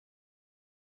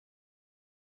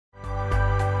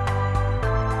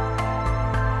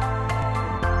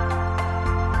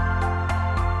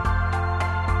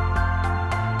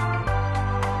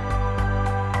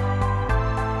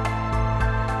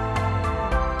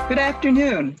Good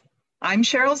afternoon. I'm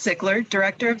Cheryl Ziegler,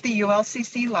 Director of the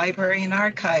ULCC Library and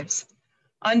Archives.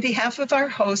 On behalf of our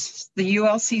hosts, the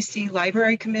ULCC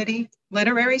Library Committee,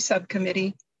 Literary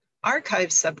Subcommittee,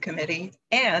 Archives Subcommittee,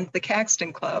 and the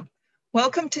Caxton Club,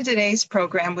 welcome to today's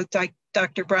program with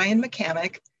Dr. Brian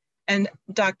McCammack and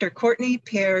Dr. Courtney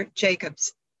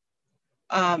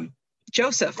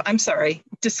Joseph,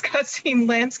 discussing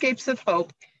Landscapes of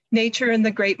Hope, Nature and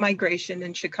the Great Migration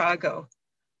in Chicago.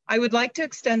 I would like to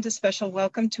extend a special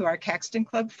welcome to our Caxton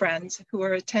Club friends who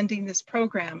are attending this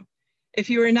program. If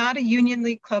you are not a Union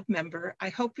League Club member, I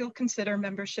hope you'll consider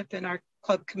membership in our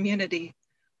club community,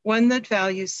 one that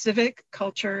values civic,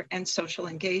 culture, and social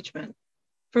engagement.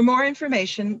 For more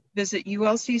information, visit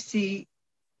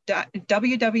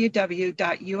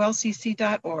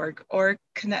www.ulcc.org or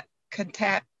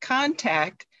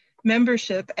contact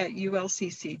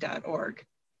membership@ulcc.org.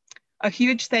 A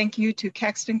huge thank you to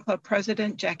Caxton Club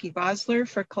President Jackie Bosler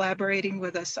for collaborating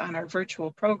with us on our virtual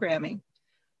programming.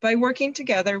 By working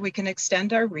together, we can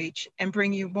extend our reach and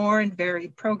bring you more and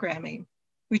varied programming.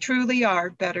 We truly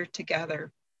are better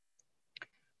together.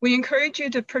 We encourage you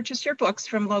to purchase your books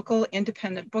from local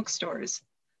independent bookstores.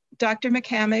 Dr.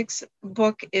 McCammack's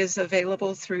book is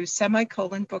available through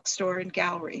Semicolon Bookstore and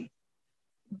Gallery.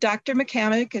 Dr.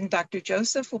 McCammack and Dr.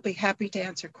 Joseph will be happy to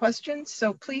answer questions,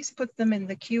 so please put them in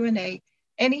the Q&A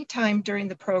anytime during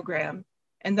the program,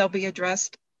 and they'll be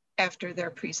addressed after their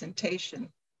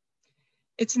presentation.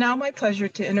 It's now my pleasure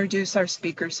to introduce our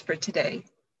speakers for today.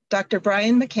 Dr.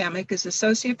 Brian McCammack is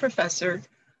Associate Professor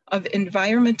of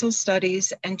Environmental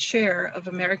Studies and Chair of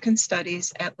American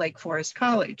Studies at Lake Forest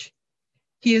College.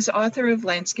 He is author of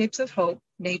Landscapes of Hope,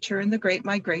 Nature and the Great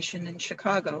Migration in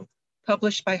Chicago,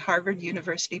 published by Harvard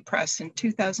University Press in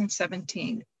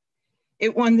 2017.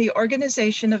 It won the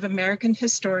Organization of American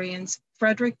Historians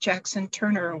Frederick Jackson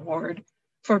Turner Award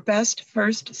for Best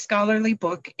First Scholarly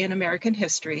Book in American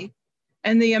History,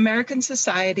 and the American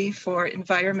Society for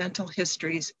Environmental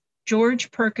History's George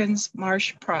Perkins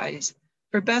Marsh Prize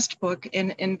for Best Book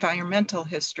in Environmental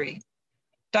History.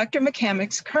 Dr.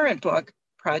 McCammack's current book,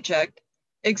 project,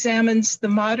 examines the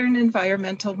modern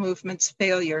environmental movement's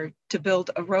failure to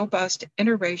build a robust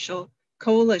interracial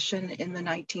coalition in the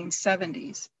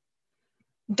 1970s.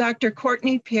 Dr.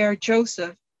 Courtney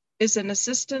Joseph is an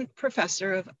assistant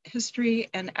professor of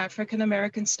history and African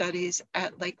American studies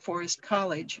at Lake Forest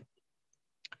College.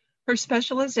 Her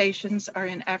specializations are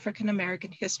in African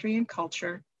American history and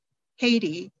culture,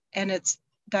 Haiti and its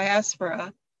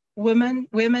diaspora,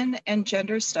 women and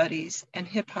gender studies, and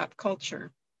hip hop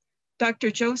culture.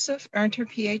 Dr. Joseph earned her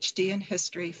PhD in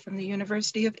history from the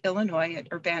University of Illinois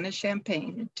at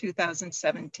Urbana-Champaign in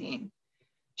 2017.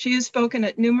 She has spoken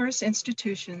at numerous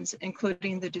institutions,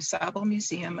 including the DuSable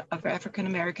Museum of African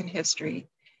American History,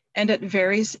 and at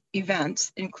various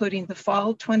events, including the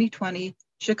Fall 2020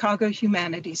 Chicago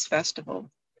Humanities Festival.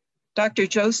 Dr.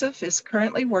 Joseph is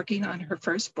currently working on her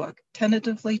first book,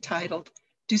 tentatively titled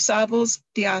DuSable's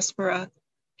Diaspora,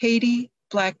 Haiti,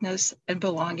 Blackness, and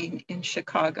Belonging in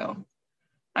Chicago.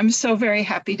 I'm so very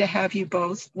happy to have you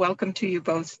both. Welcome to you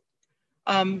both.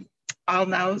 I'll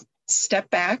now step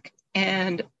back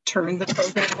and turn the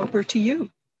program over to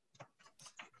you.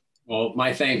 Well,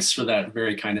 my thanks for that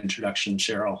very kind introduction,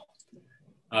 Cheryl.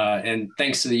 And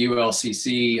thanks to the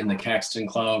ULCC and the Caxton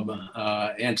Club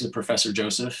and to Professor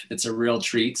Joseph. It's a real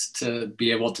treat to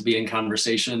be able to be in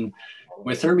conversation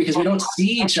with her because we don't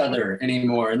see each other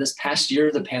anymore. And this past year,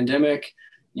 the pandemic,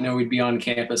 you know, we'd be on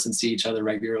campus and see each other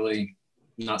regularly,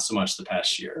 not so much the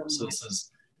past year. So this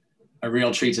is a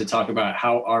real treat to talk about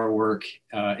how our work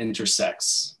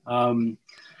intersects.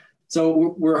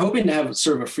 So we're hoping to have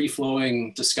sort of a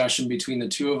free-flowing discussion between the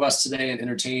two of us today and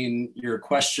entertain your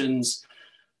questions.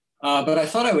 But I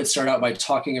thought I would start out by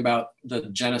talking about the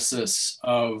genesis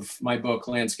of my book,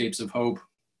 Landscapes of Hope.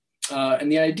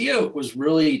 And the idea was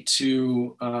really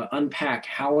to unpack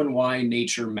how and why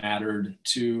nature mattered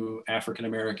to African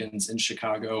Americans in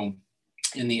Chicago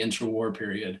in the interwar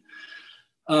period.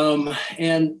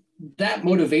 And that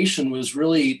motivation was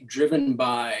really driven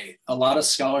by a lot of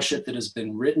scholarship that has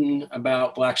been written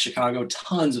about Black Chicago,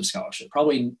 tons of scholarship.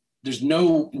 Probably there's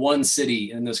no one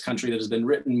city in this country that has been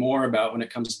written more about when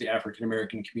it comes to the African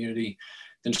American community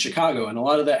than Chicago. And a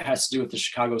lot of that has to do with the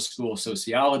Chicago School of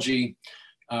Sociology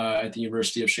at the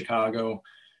University of Chicago.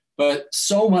 But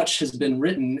so much has been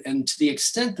written, and to the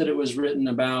extent that it was written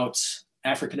about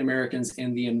African Americans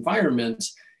and the environment,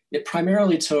 it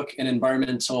primarily took an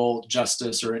environmental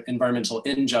justice or environmental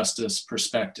injustice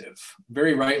perspective,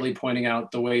 very rightly pointing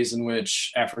out the ways in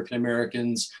which African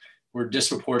Americans were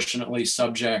disproportionately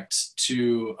subject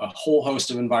to a whole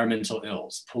host of environmental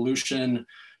ills, pollution,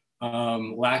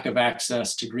 lack of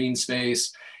access to green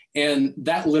space. And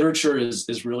that literature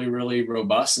is really, really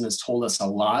robust and has told us a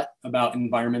lot about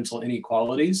environmental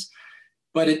inequalities.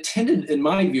 But it tended, in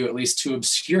my view at least, to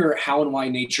obscure how and why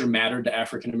nature mattered to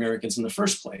African Americans in the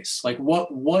first place. Like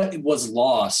what was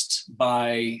lost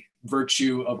by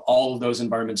virtue of all of those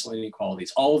environmental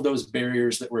inequalities, all of those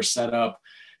barriers that were set up,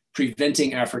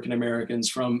 preventing African Americans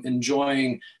from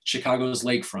enjoying Chicago's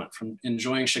lakefront, from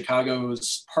enjoying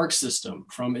Chicago's park system,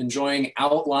 from enjoying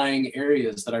outlying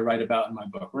areas that I write about in my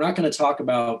book. We're not going to talk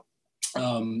about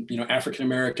African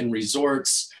American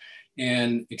resorts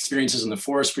and experiences in the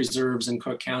forest preserves in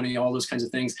Cook County, all those kinds of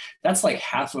things. That's like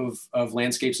half of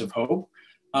Landscapes of Hope.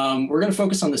 We're going to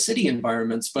focus on the city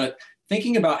environments, but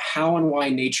thinking about how and why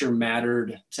nature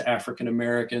mattered to African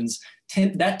Americans,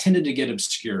 that tended to get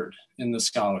obscured in the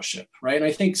scholarship, right? And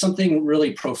I think something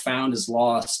really profound is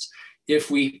lost if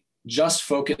we just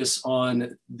focus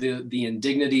on the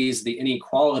indignities, the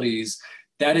inequalities.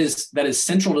 That is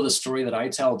central to the story that I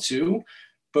tell too.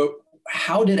 But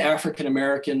how did African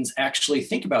Americans actually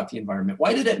think about the environment?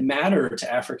 Why did it matter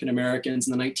to African Americans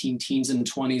in the 19 teens and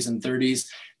 20s and 30s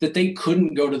that they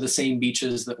couldn't go to the same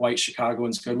beaches that white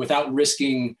Chicagoans could without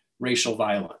risking racial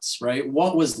violence, right?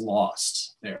 What was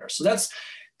lost there? So that's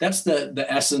the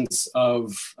essence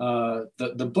of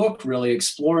the book, really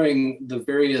exploring the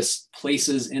various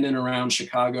places in and around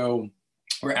Chicago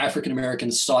where African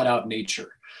Americans sought out nature.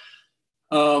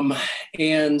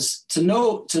 And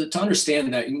to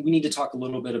understand that, we need to talk a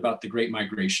little bit about the Great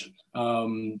Migration.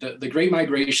 The Great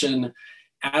Migration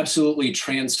absolutely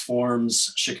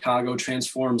transforms Chicago,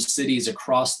 transforms cities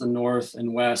across the North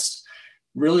and West,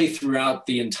 really throughout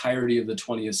the entirety of the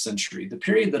 20th century. The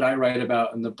period that I write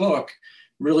about in the book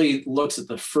really looks at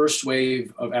the first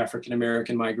wave of African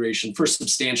American migration, first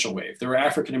substantial wave. There were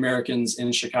African Americans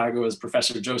in Chicago, as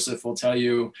Professor Joseph will tell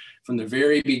you, from the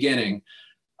very beginning.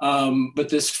 But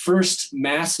this first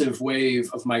massive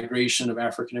wave of migration of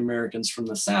African Americans from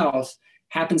the South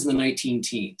happens in the 19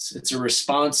 teens. It's a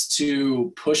response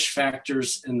to push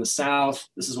factors in the South.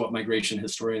 This is what migration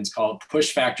historians call it,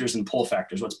 push factors and pull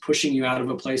factors. What's pushing you out of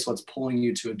a place, what's pulling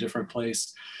you to a different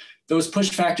place. Those push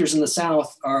factors in the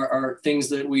South are things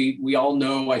that we all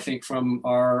know, I think, from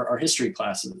our history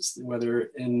classes,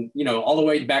 whether all the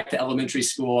way back to elementary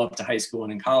school up to high school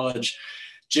and in college.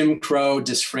 Jim Crow,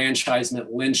 disfranchisement,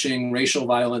 lynching, racial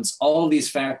violence, all of these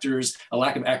factors, a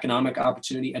lack of economic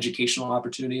opportunity, educational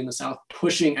opportunity in the South,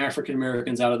 pushing African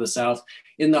Americans out of the South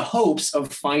in the hopes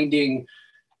of finding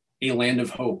a land of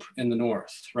hope in the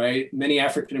North, right? Many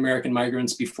African American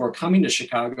migrants before coming to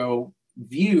Chicago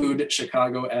viewed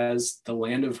Chicago as the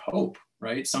land of hope,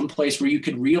 right? Some place where you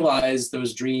could realize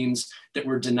those dreams that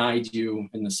were denied you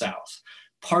in the South.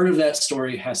 Part of that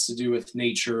story has to do with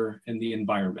nature and the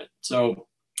environment. So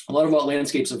a lot of what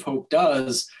Landscapes of Hope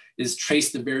does is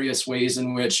trace the various ways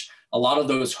in which a lot of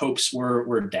those hopes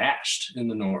were dashed in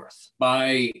the North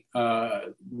by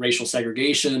racial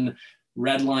segregation,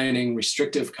 redlining,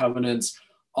 restrictive covenants,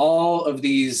 all of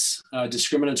these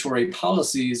discriminatory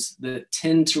policies that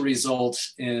tend to result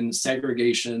in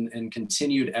segregation and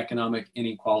continued economic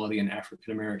inequality in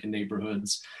African American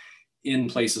neighborhoods in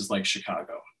places like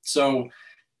Chicago. So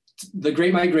the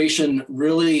Great Migration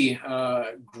really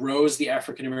grows the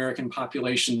African American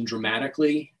population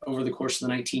dramatically over the course of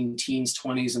the 19 teens,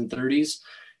 20s, and 30s.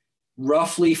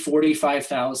 Roughly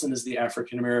 45,000 is the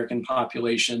African American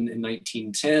population in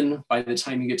 1910. By the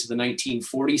time you get to the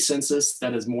 1940 census,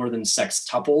 that is more than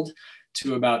sextupled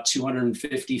to about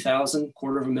 250,000,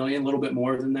 quarter of a million, a little bit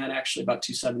more than that actually, about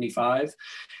 275.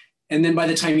 And then by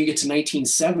the time you get to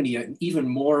 1970, an even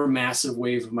more massive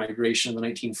wave of migration in the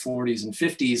 1940s and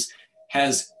 50s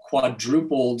has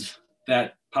quadrupled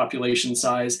that population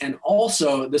size. And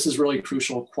also, this is really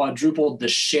crucial, quadrupled the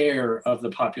share of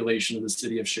the population of the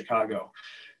city of Chicago.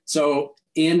 So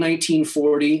in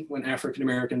 1940, when African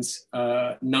Americans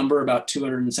number about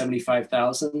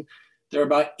 275,000, they're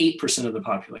about 8% of the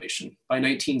population. By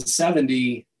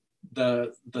 1970,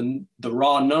 the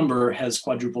raw number has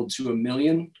quadrupled to 1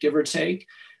 million, give or take,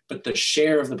 but the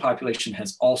share of the population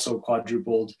has also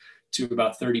quadrupled to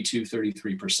about 32,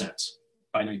 33%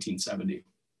 by 1970.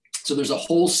 So there's a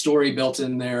whole story built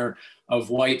in there of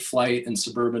white flight and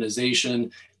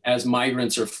suburbanization as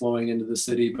migrants are flowing into the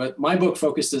city. But my book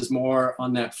focuses more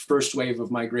on that first wave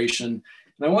of migration.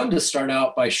 And I wanted to start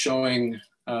out by showing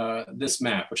this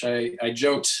map, which I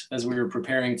joked as we were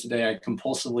preparing today, I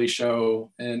compulsively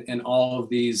show in all of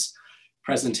these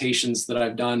presentations that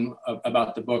I've done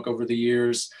about the book over the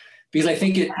years, because I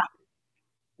think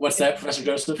what's that, Professor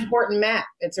Joseph? Important map.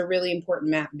 It's a really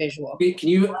important map visual. Can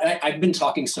you, I've been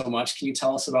talking so much. Can you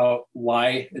tell us about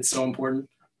why it's so important?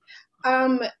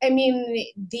 I mean,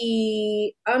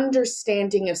 the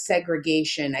understanding of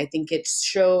segregation, I think it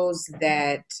shows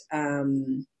that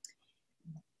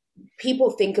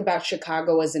people think about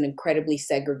Chicago as an incredibly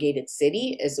segregated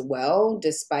city as well,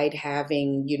 despite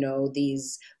having, you know,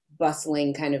 these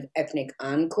bustling kind of ethnic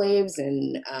enclaves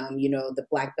and, you know, the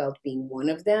Black Belt being one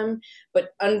of them.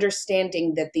 But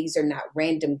understanding that these are not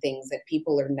random things, that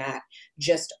people are not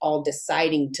just all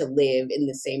deciding to live in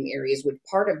the same areas, which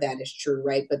part of that is true,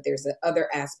 right? But there's a other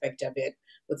aspect of it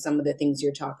with some of the things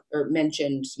you're talking or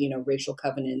mentioned, you know, racial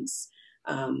covenants.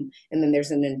 And then there's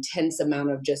an intense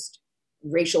amount of just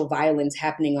racial violence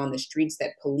happening on the streets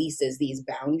that polices these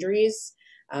boundaries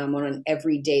on an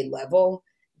everyday level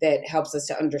that helps us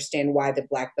to understand why the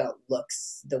Black Belt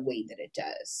looks the way that it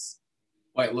does.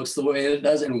 Why it looks the way it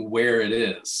does and where it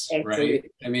is, Absolutely.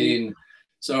 right? I mean,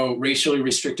 so racially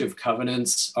restrictive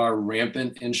covenants are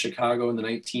rampant in Chicago in the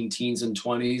 19 teens and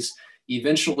 20s,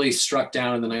 eventually struck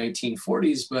down in the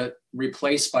 1940s, but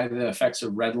replaced by the effects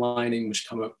of redlining, which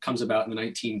comes about in the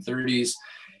 1930s.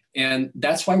 And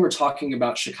that's why we're talking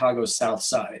about Chicago's South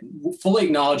Side, fully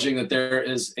acknowledging that there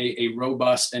is a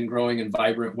robust and growing and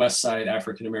vibrant West Side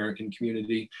African-American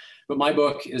community. But my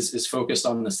book is focused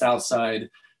on the South Side.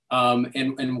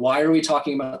 And why are we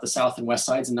talking about the South and West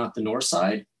Sides and not the North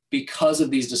Side? Because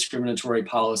of these discriminatory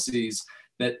policies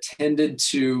that tended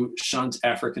to shunt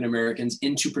African-Americans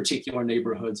into particular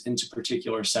neighborhoods, into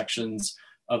particular sections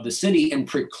of the city, and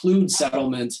preclude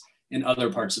settlement in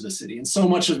other parts of the city. And so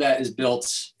much of that is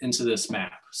built into this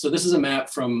map. So this is a map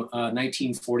from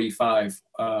 1945,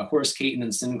 Horace Caton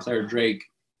and Sinclair Drake,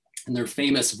 and their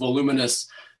famous voluminous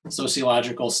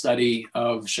sociological study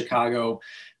of Chicago.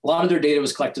 A lot of their data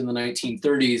was collected in the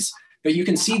 1930s, but you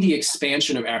can see the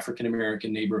expansion of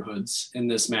African-American neighborhoods in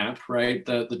this map, right?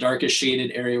 The darkest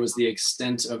shaded area was the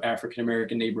extent of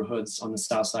African-American neighborhoods on the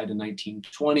South Side in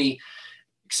 1920,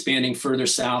 expanding further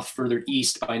south, further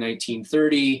east by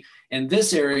 1930. And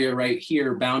this area right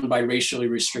here, bound by racially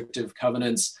restrictive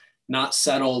covenants, not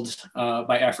settled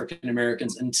by African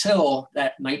Americans until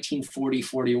that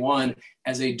 1940-41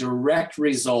 as a direct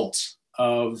result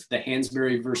of the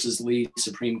Hansberry versus Lee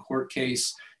Supreme Court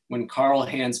case, when Carl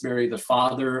Hansberry, the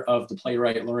father of the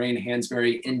playwright Lorraine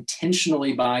Hansberry,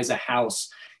 intentionally buys a house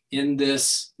in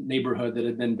this neighborhood that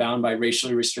had been bound by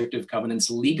racially restrictive covenants,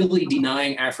 legally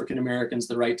denying African Americans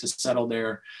the right to settle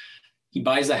there. He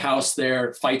buys a house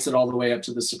there, fights it all the way up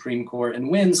to the Supreme Court, and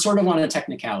wins sort of on a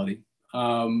technicality,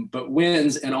 but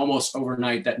wins, and almost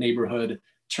overnight that neighborhood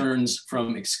turns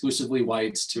from exclusively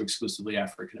whites to exclusively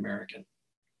African American.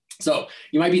 So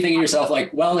you might be thinking to yourself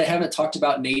like, well, they haven't talked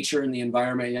about nature and the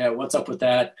environment yet. What's up with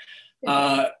that?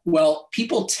 Well,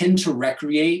 people tend to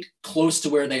recreate close to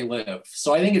where they live.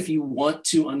 So I think if you want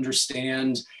to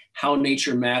understand how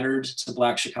nature mattered to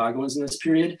Black Chicagoans in this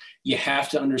period, you have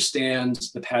to understand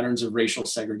the patterns of racial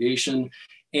segregation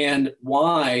and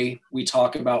why we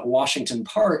talk about Washington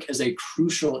Park as a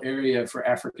crucial area for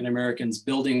African Americans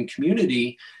building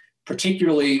community,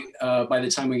 particularly by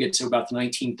the time we get to about the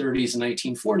 1930s and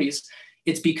 1940s.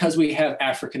 It's because we have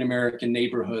African American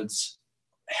neighborhoods,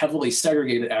 heavily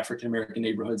segregated African American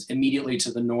neighborhoods immediately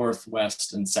to the north,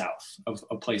 west, and south of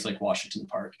a place like Washington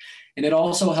Park. And it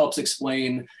also helps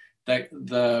explain that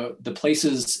the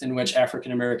places in which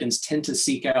African Americans tend to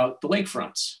seek out the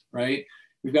lakefronts, right?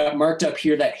 We've got marked up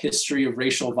here that history of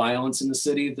racial violence in the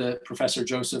city that Professor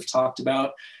Joseph talked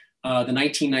about. The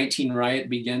 1919 riot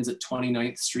begins at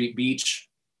 29th Street Beach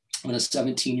when a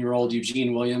 17-year-old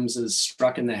Eugene Williams is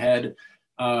struck in the head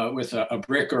with a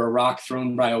brick or a rock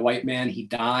thrown by a white man. He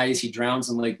dies, he drowns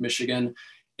in Lake Michigan,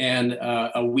 and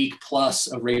a week plus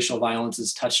of racial violence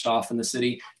is touched off in the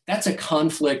city. That's a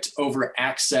conflict over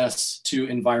access to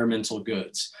environmental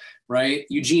goods, right?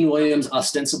 Eugene Williams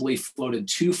ostensibly floated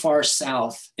too far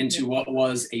south into what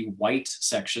was a white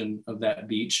section of that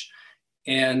beach,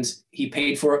 and he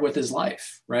paid for it with his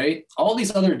life, right? All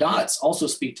these other dots also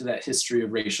speak to that history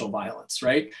of racial violence,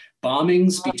 right?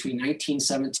 Bombings between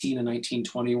 1917 and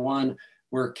 1921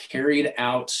 were carried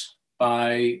out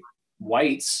by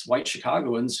white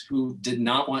Chicagoans who did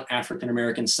not want African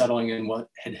Americans settling in what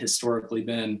had historically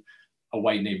been a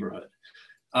white neighborhood.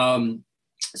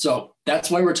 So that's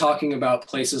why we're talking about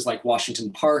places like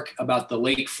Washington Park, about the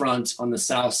lakefront on the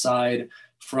south side,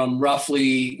 from roughly,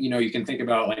 you can think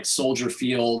about like Soldier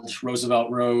Field,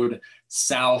 Roosevelt Road,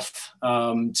 south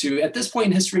to, at this point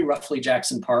in history, roughly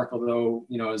Jackson Park, although,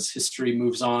 as history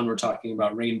moves on, we're talking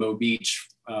about Rainbow Beach,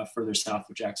 further south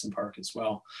of Jackson Park as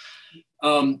well.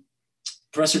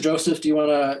 Professor Joseph, do you want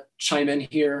to chime in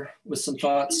here with some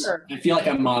thoughts? Sure. I feel like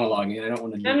I'm monologuing and I don't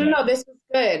want to do that. No, this is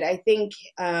good. I think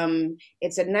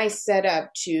it's a nice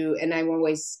setup to, and I'm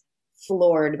always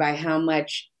floored by how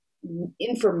much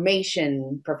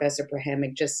information Professor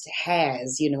McCammack just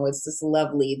has. It's just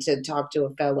lovely to talk to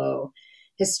a fellow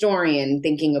historian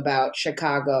thinking about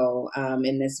Chicago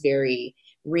in this very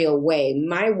real way.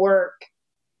 My work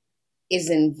is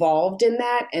involved in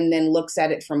that and then looks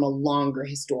at it from a longer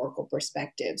historical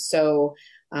perspective. So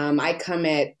I come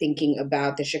at thinking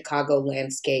about the Chicago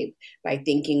landscape by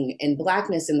thinking and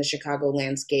Blackness in the Chicago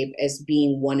landscape as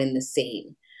being one and the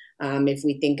same. If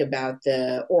we think about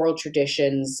the oral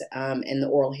traditions and the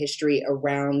oral history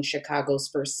around Chicago's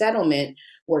first settlement,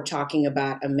 we're talking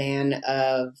about a man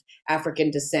of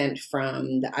African descent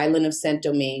from the island of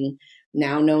Saint-Domingue,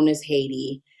 now known as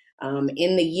Haiti.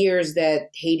 In the years that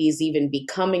Haiti is even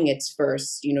becoming its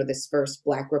first, this first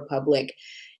Black Republic,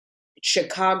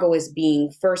 Chicago is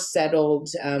being first settled.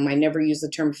 I never use the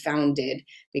term founded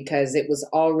because it was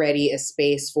already a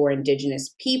space for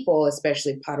indigenous people,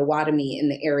 especially Potawatomi in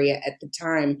the area at the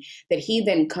time, that he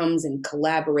then comes and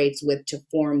collaborates with to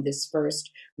form this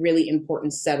first really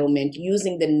important settlement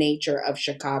using the nature of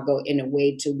Chicago in a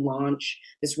way to launch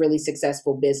this really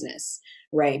successful business.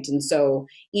 Right. And so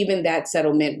even that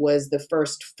settlement was the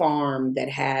first farm that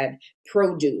had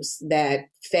produce that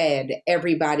fed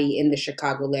everybody in the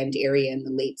Chicagoland area in the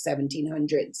late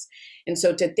 1700s. And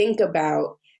so to think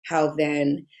about how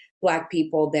then Black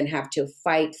people then have to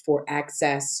fight for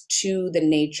access to the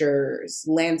nature's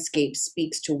landscape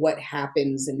speaks to what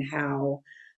happens and how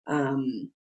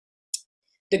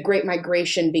the Great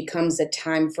Migration becomes a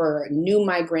time for new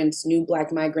migrants, new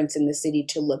Black migrants in the city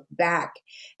to look back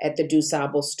at the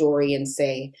DuSable story and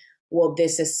say, well,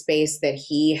 this is space that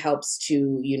he helps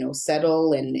to,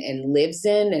 settle and lives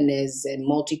in and is a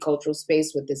multicultural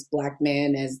space with this Black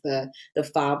man as the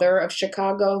father of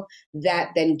Chicago. That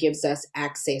then gives us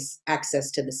access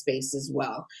to the space as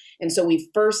well. And so we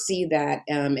first see that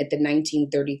at the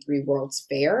 1933 World's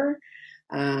Fair,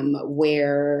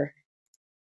 where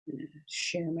I'm going to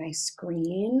share my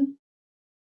screen.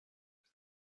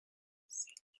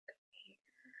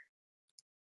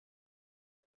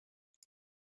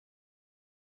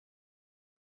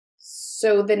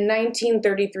 So the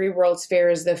 1933 World's Fair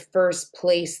is the first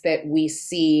place that we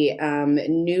see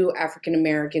new African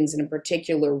Americans, and in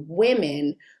particular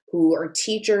women, who are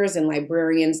teachers and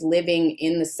librarians living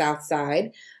in the South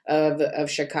Side of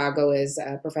Chicago, as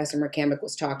Professor McCammack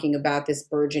was talking about. This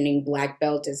burgeoning Black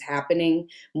Belt is happening.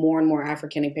 More and more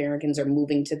African Americans are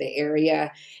moving to the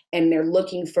area, and they're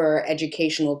looking for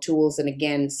educational tools and,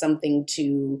 again, something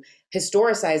to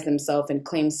historicize themselves and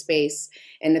claim space.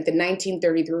 And at the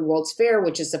 1933 World's Fair,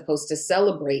 which is supposed to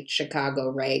celebrate Chicago,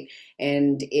 right,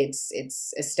 and its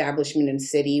establishment in the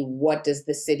city, what is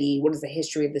the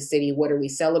history of the city, what are we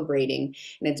celebrating?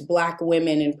 And it's Black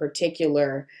women in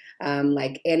particular,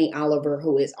 like Annie Oliver,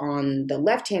 who is on the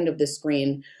left hand of the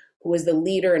screen, who is the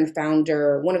leader and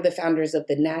founder, one of the founders of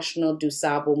the National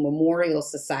DuSable Memorial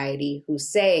Society, who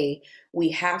say we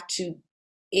have to,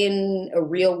 in a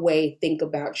real way, think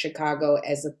about Chicago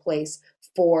as a place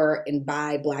for and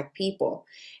by Black people.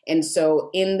 And so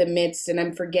in the midst, and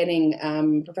I'm forgetting,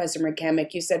 Professor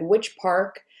McCammack, you said, which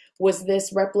park was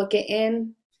this replica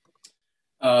in?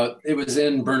 It was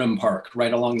in Burnham Park,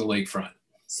 right along the lakefront.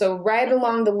 So right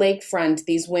along the lakefront,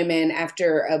 these women,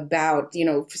 after about,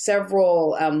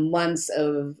 several months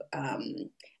of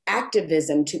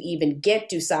activism to even get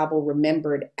DuSable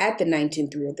remembered at the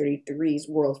 1933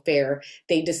 World Fair,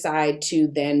 they decide to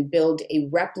then build a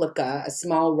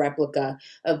small replica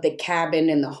of the cabin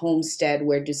and the homestead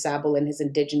where DuSable and his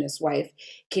indigenous wife,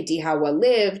 Kitty Hawa,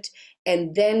 lived,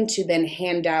 and then to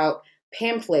hand out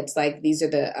pamphlets. Like, these are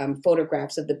the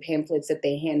photographs of the pamphlets that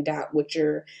they hand out, which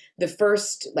are the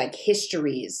first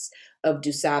histories of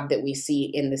DuSable that we see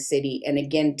in the city, and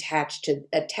again attached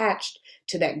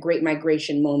to that Great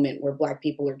Migration moment where Black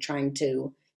people are trying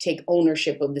to take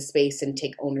ownership of the space and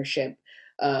take ownership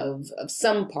of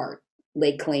some part,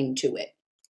 lay claim to it.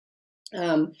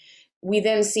 We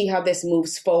then see how this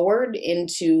moves forward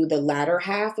into the latter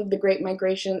half of the Great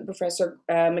Migration that Professor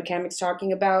McCammack's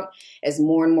talking about, as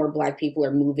more and more Black people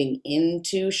are moving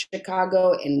into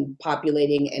Chicago and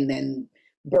populating and then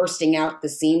bursting out the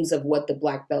seams of what the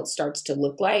Black Belt starts to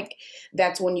look like.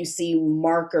 That's when you see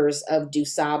markers of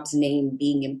DuSable's name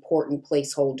being important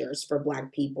placeholders for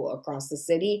Black people across the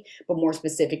city, but more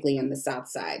specifically on the South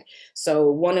Side. So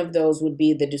one of those would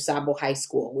be the DuSable High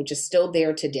School, which is still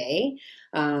there today.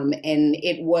 And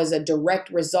it was a direct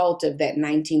result of that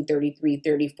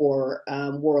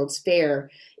 1933-34 World's Fair.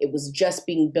 It was just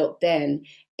being built then.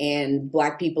 And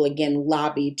Black people, again,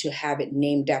 lobbied to have it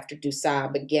named after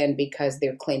DuSable, again, because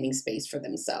they're claiming space for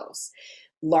themselves.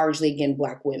 largely, again,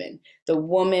 Black women. The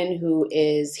woman who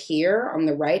is here on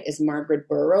the right is Margaret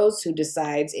Burroughs, who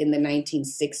decides in the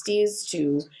 1960s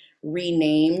to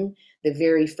rename the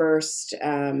very first,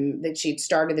 that she'd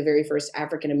started the very first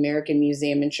African American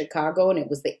museum in Chicago, and it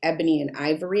was the Ebony and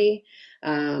Ivory,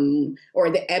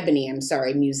 or the Ebony, I'm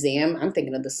sorry, Museum. I'm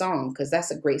thinking of the song because that's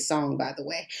a great song, by the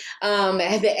way.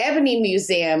 The Ebony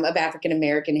Museum of African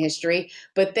American History,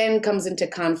 but then comes into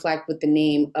conflict with the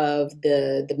name of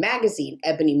the magazine,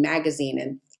 Ebony Magazine,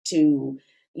 and to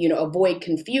avoid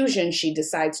confusion, she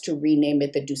decides to rename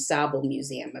it the DuSable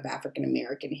Museum of African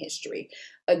American History.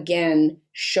 Again,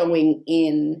 showing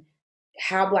in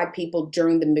how Black people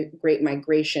during the Great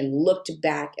Migration looked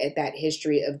back at that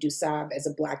history of DuSable as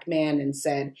a Black man and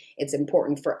said, it's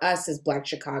important for us as Black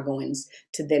Chicagoans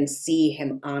to then see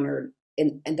him honored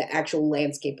in the actual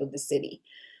landscape of the city.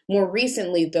 More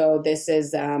recently, though, this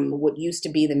is what used to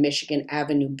be the Michigan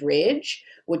Avenue Bridge,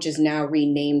 which is now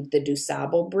renamed the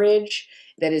DuSable Bridge,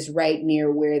 that is right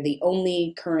near where the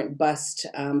only current bust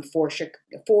for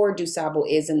DuSable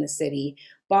is in the city,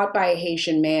 bought by a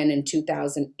Haitian man in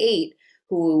 2008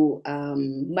 who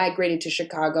migrated to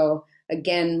Chicago.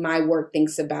 Again, my work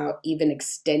thinks about even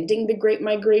extending the Great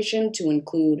Migration to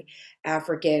include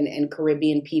African and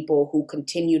Caribbean people who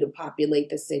continue to populate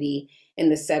the city in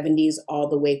the 70s all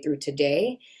the way through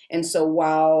today. And so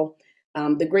while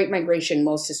the Great Migration,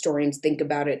 most historians think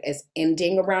about it as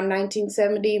ending around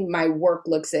 1970, my work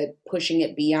looks at pushing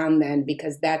it beyond then,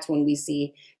 because that's when we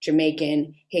see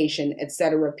Jamaican, Haitian,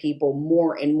 etc. people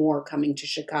more and more coming to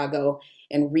Chicago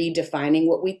and redefining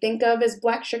what we think of as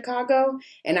Black Chicago.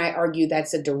 And I argue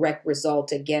that's a direct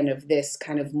result, again, of this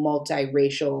kind of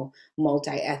multiracial,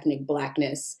 multi-ethnic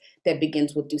Blackness that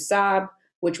begins with DuSable,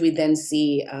 which we then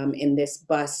see in this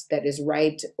bust that is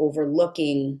right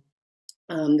overlooking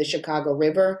the Chicago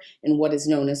River and what is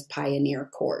known as Pioneer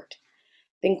Court.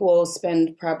 I think we'll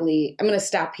spend probably, I'm going to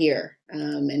stop here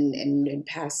and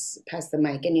pass the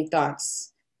mic. Any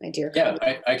thoughts, my dear? Yeah,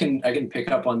 I can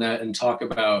pick up on that and talk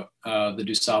about the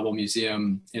DuSable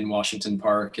Museum in Washington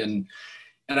Park. And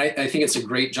I think it's a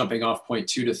great jumping off point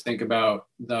too, to think about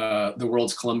the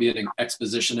World's Columbian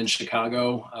Exposition in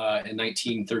Chicago in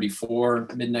 1934,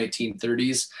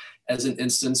 mid-1930s, as an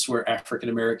instance where African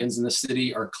Americans in the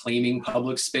city are claiming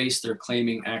public space. They're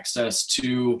claiming access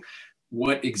to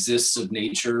what exists of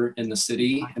nature in the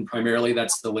city. And primarily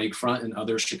that's the lakefront and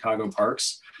other Chicago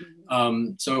parks.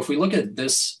 So if we look at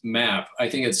this map, I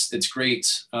think it's great.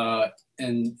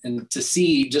 And to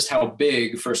see just how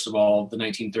big, first of all, the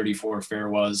 1934 fair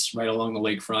was right along the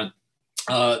lakefront.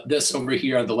 This over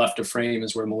here on the left of frame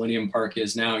is where Millennium Park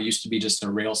is now. It used to be just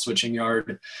a rail switching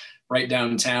yard right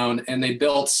downtown. And they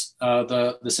built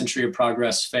the Century of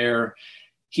Progress Fair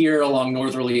here along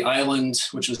Northerly Island,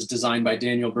 which was designed by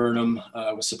Daniel Burnham.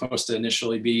 Was supposed to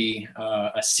initially be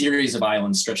a series of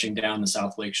islands stretching down the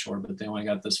South Lake Shore, but they only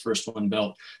got this first one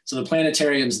built. So the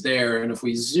planetarium's there. And if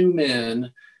we zoom in,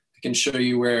 I can show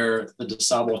you where the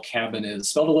DuSable cabin is,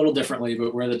 spelled a little differently,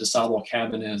 but where the DuSable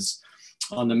cabin is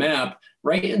on the map,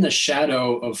 right in the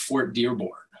shadow of Fort Dearborn,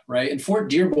 right? And Fort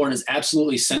Dearborn is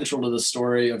absolutely central to the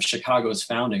story of Chicago's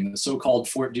founding, the so-called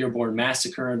Fort Dearborn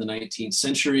Massacre in the 19th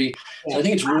century. So I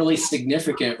think it's really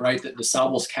significant, right, that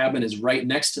DuSable's cabin is right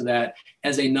next to that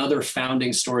as another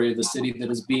founding story of the city that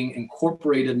is being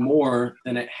incorporated more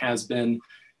than it has been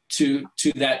to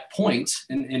that point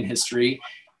in history.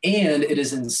 And it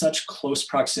is in such close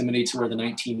proximity to where the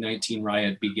 1919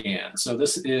 riot began. So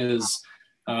this is,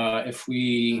 if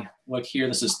we look here,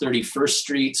 this is 31st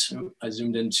Street. Ooh, I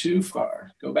zoomed in too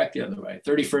far. Go back the other way.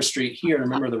 31st Street here. And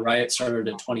remember, the riot started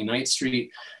at 29th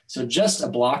Street. So just a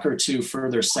block or two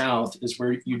further south is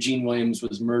where Eugene Williams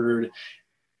was murdered,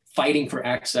 fighting for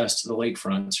access to the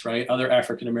lakefront, right? Other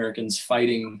African Americans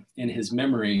fighting in his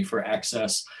memory for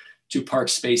access to park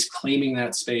space, claiming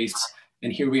that space.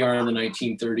 And here we are in the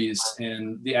 1930s,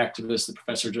 and the activists that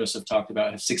Professor Joseph talked about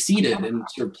have succeeded in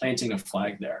sort of planting a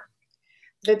flag there.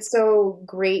 That's so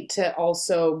great to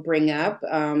also bring up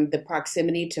the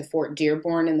proximity to Fort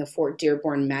Dearborn and the Fort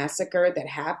Dearborn Massacre that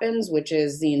happens, which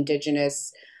is the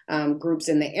indigenous groups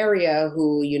in the area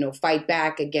who, fight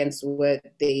back against what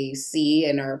they see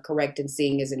and are correct in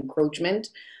seeing as encroachment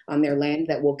on their land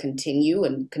that will continue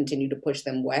to push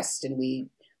them west. And we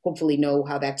hopefully know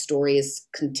how that story is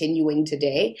continuing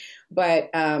today. But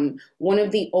one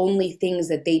of the only things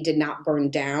that they did not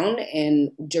burn down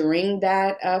during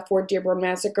that Fort Dearborn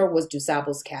Massacre was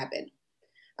DuSable's cabin,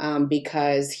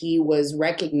 because he was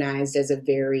recognized as a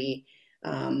very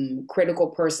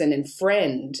critical person and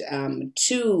friend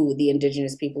to the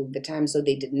indigenous people at the time. So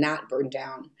they did not burn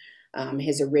down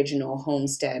his original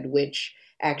homestead, which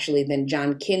actually then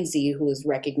John Kinsey, who is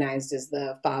recognized as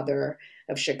the father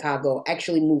of Chicago,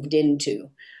 actually moved into.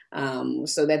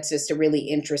 So that's just a really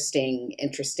interesting,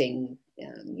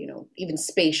 you know, even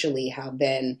spatially, how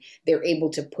then they're able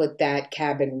to put that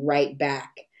cabin right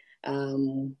back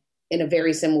in a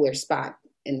very similar spot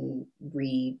and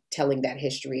retelling that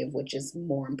history of which is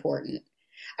more important.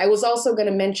 I was also going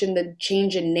to mention the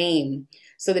change in name.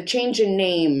 So the change in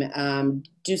name,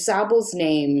 DuSable's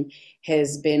name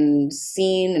has been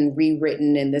seen and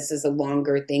rewritten, and this is a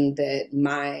longer thing that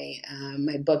my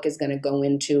book is going to go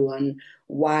into on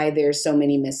why there's so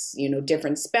many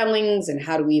different spellings and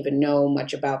how do we even know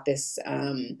much about this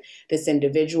this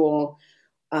individual.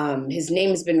 His name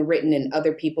has been written in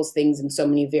other people's things in so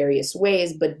many various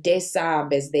ways, but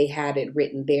DeSable, as they had it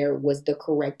written there, was the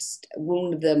correct,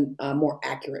 one of the more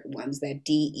accurate ones, that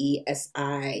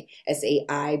DeSaible.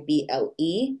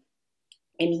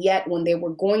 And yet when they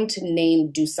were going to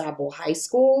name DuSable High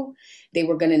School, they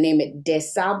were going to name it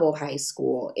DeSable High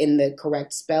School in the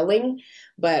correct spelling.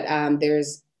 But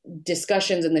there's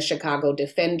discussions in the Chicago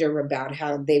Defender about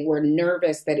how they were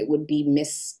nervous that it would be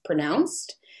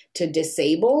mispronounced to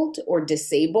disabled or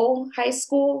disable high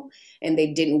school, and they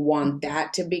didn't want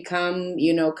that to become,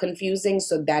 confusing.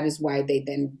 So that is why they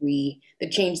then they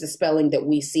changed the spelling that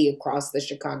we see across the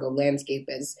Chicago landscape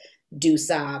as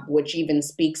DuSable, which even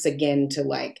speaks again to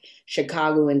like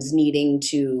Chicagoans needing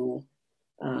to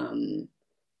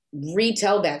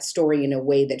retell that story in a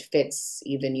way that fits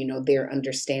even, their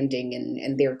understanding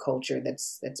and their culture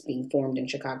that's being formed in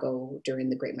Chicago during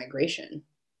the Great Migration.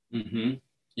 Mm-hmm.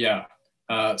 Yeah.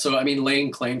 So, I mean, laying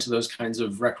claim to those kinds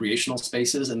of recreational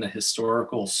spaces and the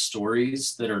historical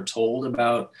stories that are told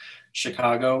about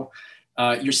Chicago,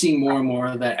 you're seeing more and more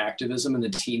of that activism in the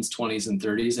teens, 20s, and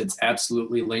 30s. It's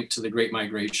absolutely linked to the Great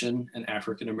Migration and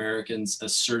African Americans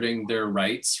asserting their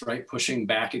rights, right? Pushing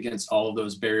back against all of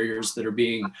those barriers that are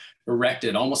being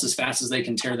erected almost as fast as they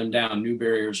can tear them down. New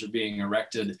barriers are being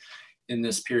erected in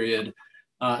this period.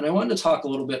 And I wanted to talk a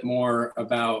little bit more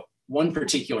about one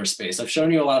particular space. I've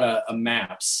shown you a lot of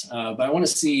maps, but I want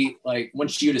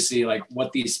you to see like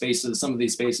what these spaces, some of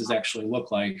these spaces actually look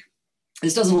like.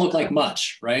 This doesn't look like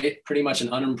much, right? Pretty much an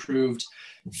unimproved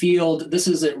field. This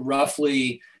is at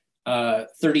roughly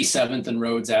 37th and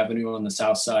Rhodes Avenue on the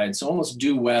south side. So almost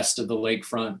due west of the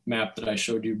lakefront map that I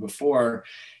showed you before.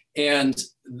 And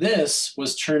this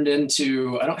was turned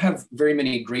into, I don't have very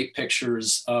many great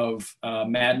pictures of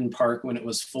Madden Park when it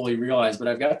was fully realized, but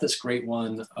I've got this great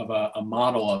one of a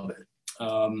model of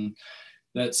it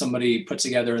that somebody put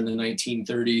together in the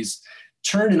 1930s,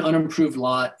 turned an unimproved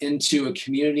lot into a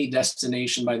community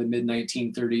destination by the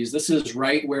mid-1930s. This is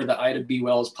right where the Ida B.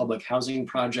 Wells public housing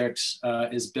project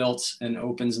is built and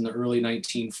opens in the early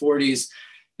 1940s.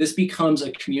 This becomes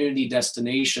a community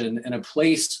destination and a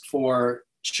place for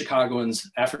Chicagoans,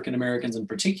 African Americans in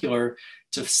particular,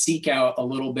 to seek out a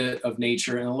little bit of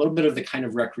nature and a little bit of the kind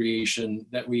of recreation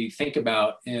that we think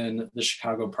about in the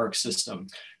Chicago park system,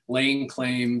 laying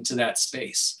claim to that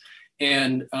space.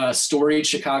 And storied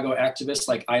Chicago activists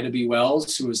like Ida B.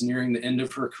 Wells, who was nearing the end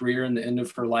of her career and the end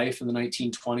of her life in the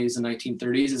 1920s and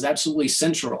 1930s, is absolutely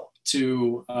central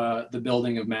to the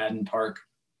building of Madden Park.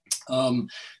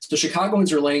 So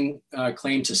Chicagoans are laying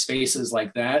claim to spaces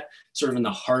like that, sort of in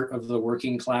the heart of the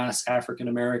working class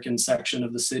African-American section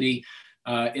of the city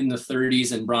in the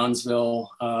 30s in Bronzeville,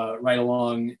 right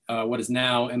along what is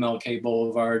now MLK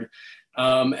Boulevard.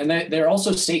 And they're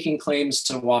also staking claims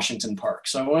to Washington Park.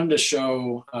 So I wanted to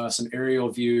show some aerial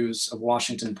views of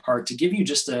Washington Park to give you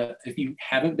just if you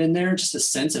haven't been there, just a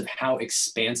sense of how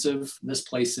expansive this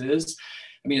place is.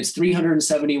 I mean, it's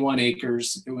 371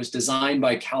 acres. It was designed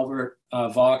by Calvert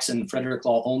Vaux and Frederick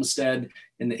Law Olmsted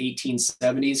in the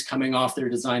 1870s, coming off their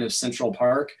design of Central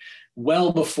Park,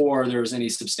 well before there was any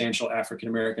substantial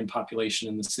African-American population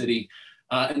in the city.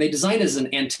 And they designed it as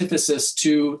an antithesis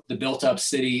to the built-up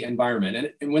city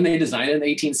environment. And when they designed it in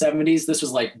the 1870s, this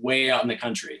was like way out in the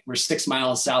country. We're 6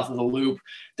 miles south of the Loop.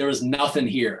 There was nothing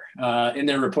here. In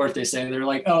their report, they say there are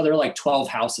like 12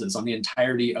 houses on the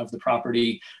entirety of the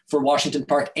property for Washington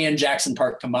Park and Jackson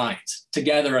Park combined,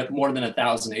 together at more than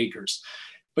 1,000 acres.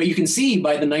 But you can see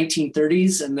by the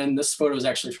 1930s, and then this photo is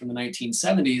actually from the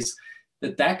 1970s,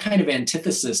 that kind of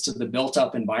antithesis to the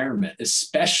built-up environment,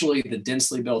 especially the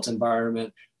densely built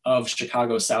environment of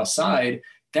Chicago's South Side,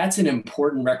 that's an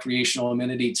important recreational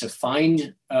amenity to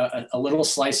find a little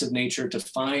slice of nature, to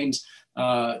find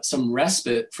some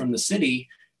respite from the city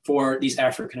for these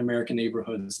African-American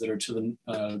neighborhoods that are to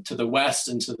the west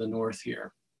and to the north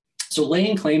here. So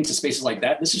laying claim to spaces like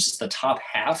that, this is just the top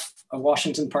half of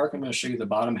Washington Park. I'm going to show you the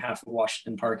bottom half of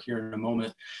Washington Park here in a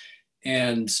moment.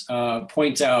 and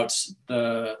point out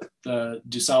the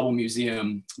DuSable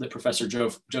Museum that Professor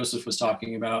Joseph was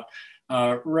talking about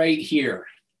right here.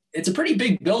 It's a pretty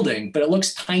big building, but it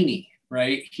looks tiny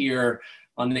right here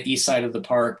on the east side of the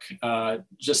park,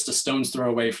 just a stone's throw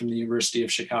away from the University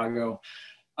of Chicago.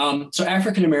 So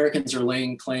African Americans are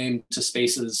laying claim to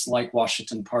spaces like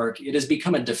Washington Park. It has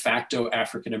become a de facto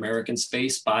African American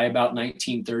space by about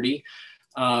 1930.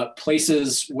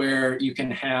 Places where you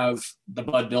can have the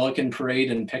Bud Billiken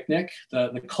Parade and picnic,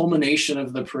 the culmination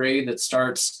of the parade that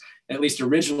starts, at least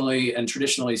originally and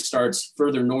traditionally starts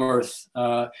further north,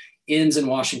 ends in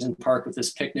Washington Park with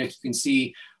this picnic. You can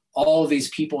see all of these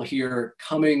people here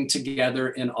coming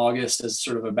together in August as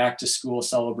sort of a back to school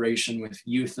celebration with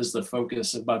youth as the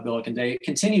focus of Bud Billiken Day. It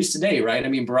continues today, right? I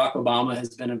mean, Barack Obama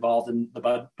has been involved in the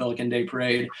Bud Billiken Day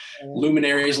Parade.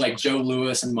 Luminaries like Joe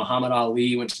Louis and Muhammad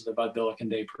Ali went to the Bud Billiken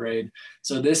Day Parade.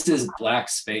 So this is Black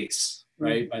space,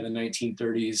 right, by the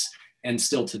 1930s and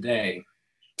still today.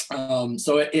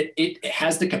 So it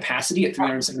has the capacity at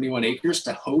 371 acres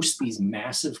to host these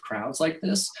massive crowds like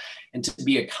this and to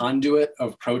be a conduit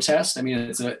of protest. I mean,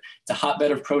 it's a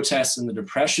hotbed of protests in the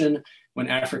Depression when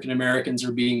African Americans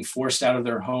are being forced out of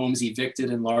their homes, evicted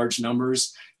in large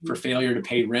numbers for failure to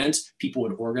pay rent. People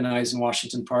would organize in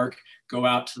Washington Park, go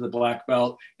out to the Black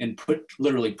Belt and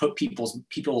literally put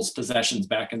people's possessions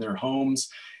back in their homes.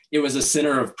 It was a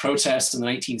center of protests in the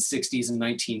 1960s and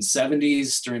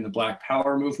 1970s during the Black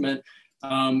Power movement.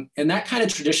 And that kind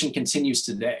of tradition continues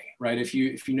today, right? If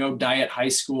you know Diet High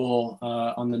School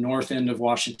on the north end of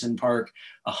Washington Park,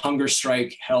 a hunger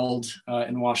strike held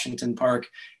in Washington Park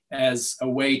as a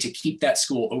way to keep that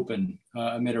school open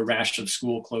amid a rash of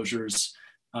school closures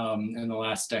in the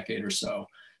last decade or so.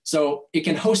 So it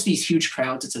can host these huge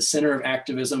crowds. It's a center of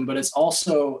activism, but it's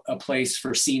also a place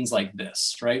for scenes like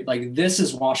this, right? Like this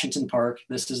is Washington Park.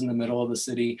 This is in the middle of the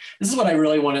city. This is what I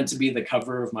really wanted to be the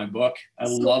cover of my book. I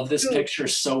love this picture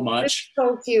so much. It's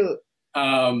so cute.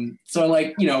 So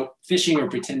like, you know, fishing or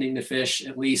pretending to fish,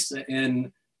 at least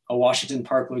in a Washington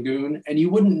Park lagoon. And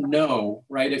you wouldn't know,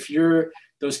 right? If you're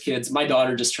those kids, my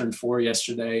daughter just turned 4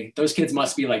 yesterday. Those kids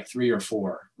must be like 3 or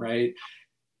 4, right?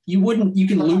 You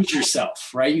can lose yourself,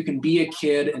 right? You can be a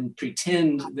kid and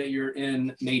pretend that you're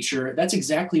in nature. That's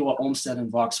exactly what Olmsted and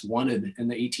Vaux wanted in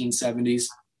the 1870s.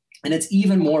 And it's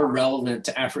even more relevant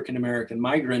to African-American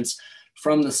migrants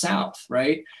from the South,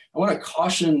 right? I want to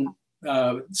caution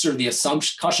sort of the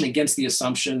assumption, caution against the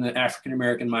assumption that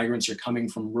African-American migrants are coming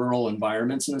from rural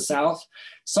environments in the South.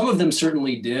 Some of them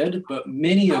certainly did, but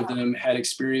many of them had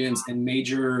experience in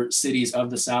major cities of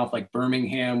the South, like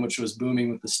Birmingham, which was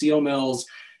booming with the steel mills,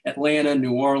 Atlanta,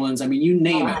 New Orleans, I mean, you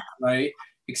name it, right?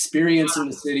 Experience in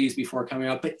the cities before coming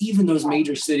out. But even those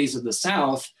major cities of the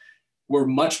South were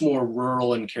much more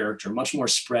rural in character, much more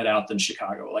spread out than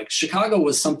Chicago. Like Chicago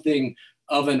was something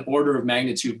of an order of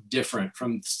magnitude different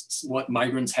from what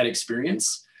migrants had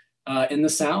experienced in the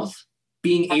South.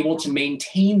 Being able to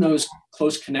maintain those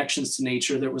close connections to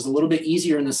nature that was a little bit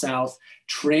easier in the South,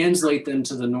 translate them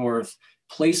to the North,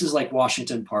 places like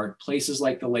Washington Park, places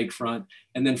like the lakefront,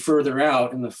 and then further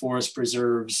out in the forest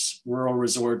preserves, rural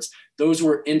resorts, those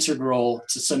were integral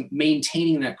to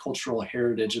maintaining that cultural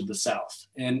heritage of the South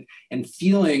and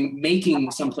making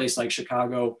someplace like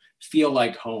Chicago feel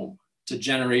like home to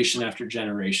generation after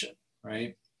generation,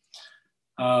 right?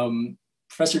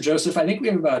 Professor Joseph, I think we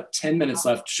have about 10 minutes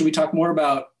left. Should we talk more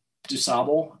about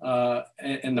DuSable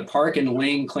and the park and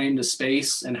laying claim to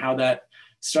space and how that.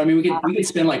 So, I mean, we could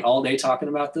spend like all day talking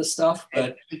about this stuff,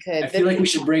 but I feel like we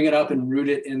should bring it up and root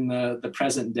it in the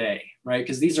present day, right?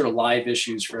 Because these are live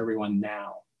issues for everyone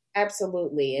now.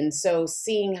 Absolutely. And so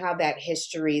seeing how that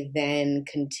history then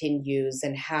continues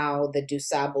and how the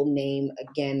DuSable name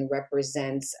again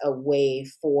represents a way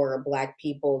for Black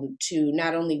people to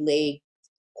not only lay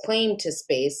claim to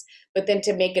space, but then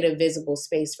to make it a visible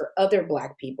space for other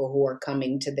Black people who are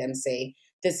coming to then say,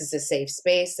 this is a safe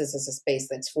space. This is a space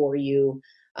that's for you.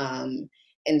 And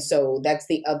so that's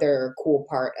the other cool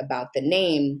part about the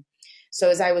name. So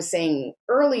as I was saying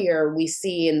earlier, we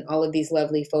see in all of these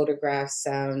lovely photographs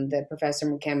that Professor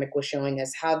McCammack was showing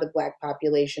us how the Black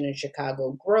population in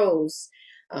Chicago grows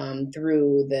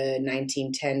through the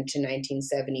 1910 to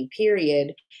 1970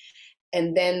 period.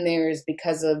 And then there's,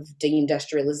 because of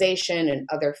deindustrialization and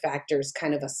other factors,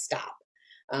 kind of a stop.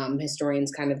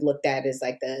 Historians kind of looked at as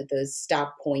like the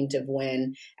stop point of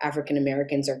when African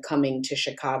Americans are coming to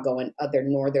Chicago and other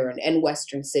northern and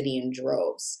western city in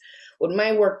droves. What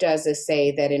my work does is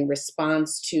say that in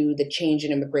response to the change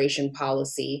in immigration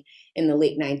policy in the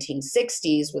late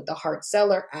 1960s with the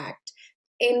Hart-Celler Act,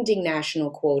 ending national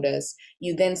quotas,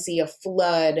 you then see a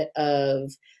flood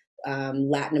of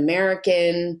Latin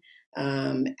American,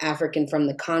 African from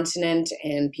the continent,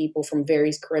 and people from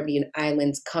various Caribbean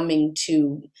islands coming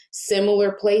to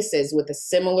similar places with a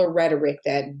similar rhetoric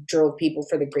that drove people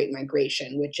for the Great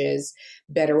Migration, which is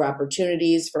better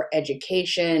opportunities for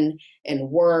education and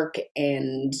work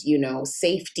and,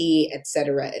 safety, et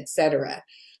cetera, et cetera.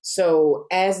 So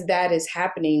as that is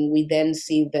happening, we then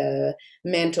see the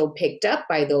mantle picked up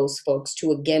by those folks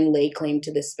to again lay claim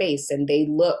to the space, and they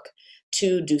look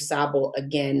to DuSable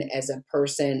again as a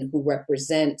person who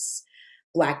represents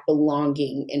Black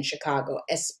belonging in Chicago,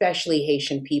 especially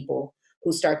Haitian people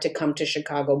who start to come to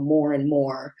Chicago more and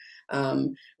more.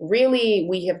 Really,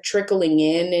 we have trickling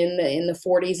in the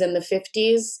 40s and the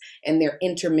 50s, and they're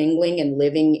intermingling and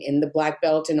living in the Black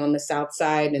Belt and on the South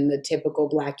Side and the typical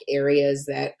Black areas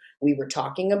that we were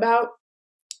talking about.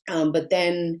 But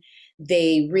then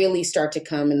they really start to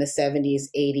come in the 70s,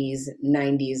 80s,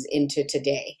 90s into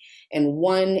today. And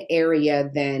one area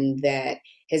then that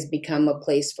has become a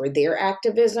place for their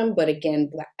activism, but again,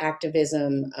 Black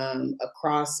activism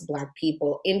across Black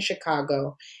people in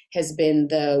Chicago has been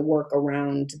the work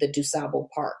around the DuSable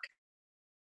Park.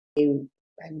 I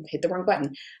hit the wrong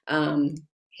button.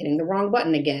 Hitting the wrong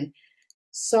button again.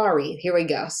 Sorry, here we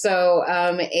go. So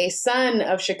a son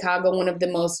of Chicago, one of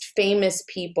the most famous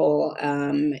people,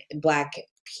 Black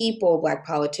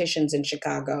politicians in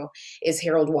Chicago, is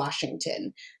Harold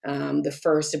Washington, the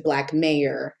first Black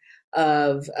mayor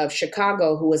of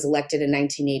Chicago, who was elected in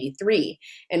 1983.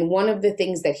 And one of the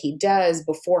things that he does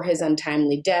before his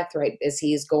untimely death, right, as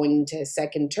he is going into his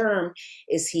second term,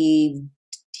 is he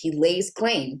lays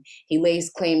claim. He lays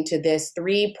claim to this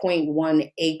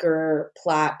 3.1 acre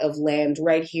plot of land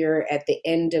right here at the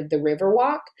end of the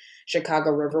Riverwalk,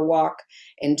 Chicago Riverwalk,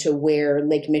 and to where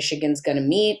Lake Michigan's going to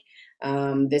meet.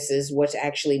 This is what's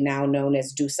actually now known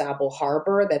as DuSable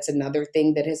Harbor. That's another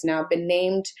thing that has now been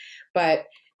named. But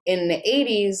in the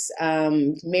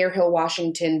 80s, Mayor Hill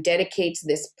Washington dedicates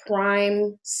this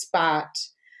prime spot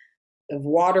of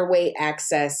waterway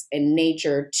access and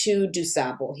nature to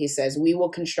DuSable. He says, we will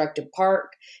construct a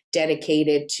park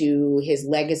dedicated to his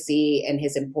legacy and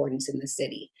his importance in the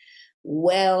city.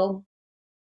 Well,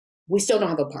 we still don't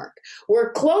have a park.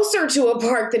 We're closer to a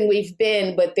park than we've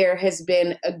been, but there has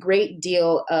been a great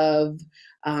deal of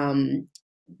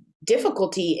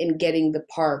difficulty in getting the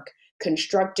park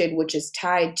constructed, which is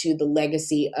tied to the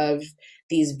legacy of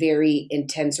these very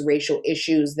intense racial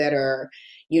issues that are,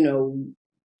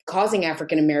 causing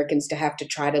African Americans to have to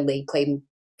try to lay claim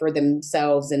for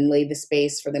themselves and lay the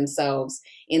space for themselves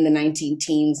in the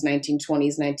 19-teens,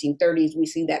 1920s, 1930s. We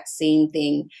see that same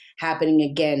thing happening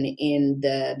again in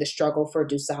the struggle for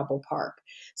DuSable Park.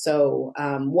 So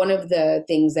one of the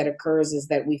things that occurs is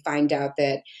that we find out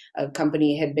that a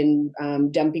company had been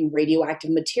dumping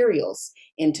radioactive materials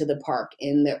into the park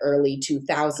in the early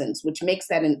 2000s, which makes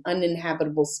that an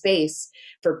uninhabitable space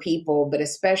for people, but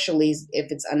especially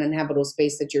if it's uninhabitable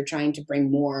space that you're trying to bring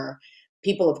more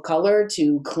people of color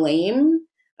to claim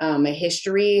a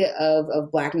history of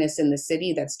Blackness in the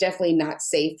city. That's definitely not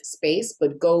safe space,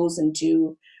 but goes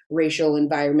into racial,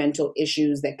 environmental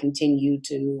issues that continue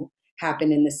to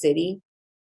happen in the city.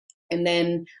 And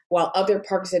then while other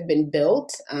parks have been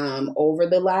built over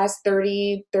the last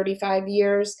 30, 35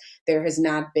 years, there has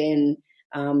not been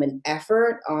an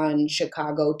effort on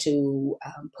Chicago to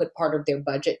put part of their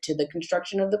budget to the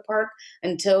construction of the park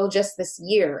until just this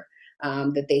year.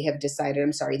 That they have decided,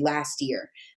 last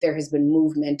year, there has been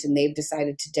movement and they've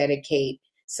decided to dedicate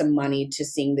some money to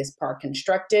seeing this park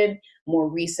constructed. More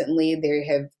recently, they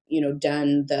have,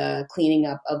 done the cleaning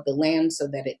up of the land so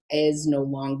that it is no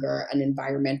longer an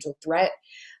environmental threat.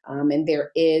 And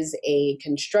there is a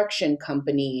construction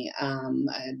company,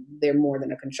 they're more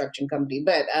than a construction company,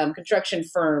 but construction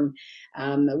firm,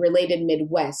 Related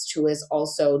Midwest, who has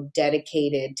also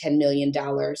dedicated $10 million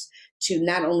to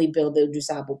not only build the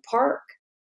DuSable Park,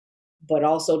 but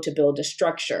also to build a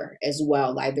structure as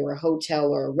well, either a hotel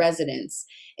or a residence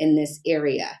in this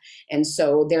area. And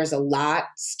so there's a lot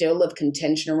still of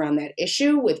contention around that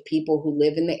issue with people who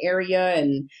live in the area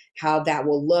and how that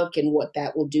will look and what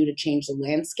that will do to change the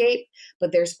landscape.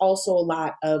 But there's also a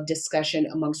lot of discussion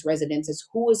amongst residents as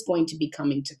who is going to be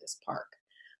coming to this park.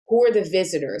 Who are the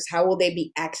visitors? How will they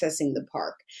be accessing the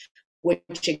park?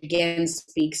 Which again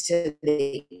speaks to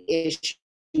the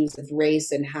issues of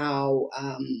race and how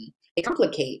they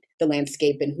complicate the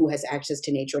landscape and who has access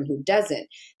to nature and who doesn't.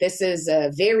 This is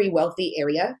a very wealthy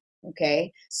area,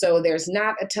 okay? So there's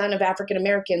not a ton of African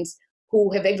Americans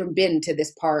who have ever been to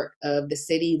this part of the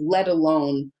city, let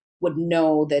alone would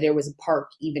know that there was a park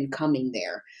even coming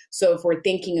there. So if we're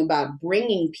thinking about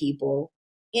bringing people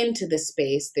into the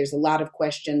space, there's a lot of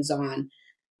questions on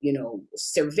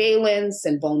surveillance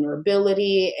and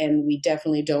vulnerability. And we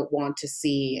definitely don't want to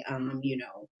see,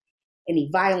 any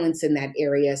violence in that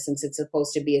area, since it's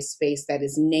supposed to be a space that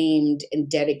is named and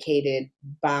dedicated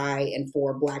by and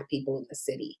for Black people in the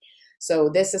city. So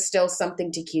this is still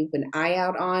something to keep an eye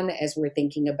out on as we're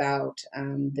thinking about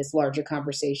this larger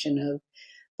conversation of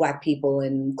Black people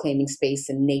and claiming space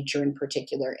and nature in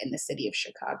particular in the city of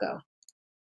Chicago.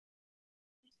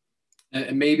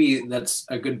 And maybe that's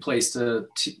a good place to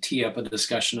tee up a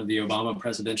discussion of the Obama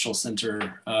Presidential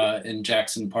Center in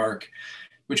Jackson Park,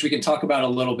 which we can talk about a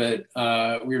little bit.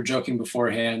 We were joking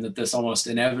beforehand that this almost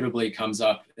inevitably comes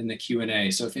up in the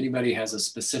Q&A. So if anybody has a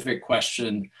specific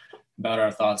question about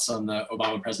our thoughts on the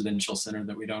Obama Presidential Center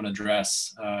that we don't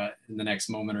address in the next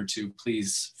moment or two,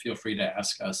 please feel free to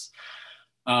ask us.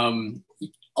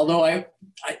 Although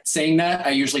saying that, I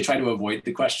usually try to avoid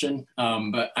the question,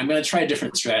 but I'm going to try a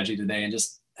different strategy today and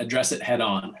just address it head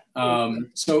on.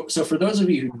 So for those of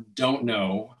you who don't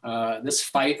know, this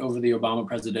fight over the Obama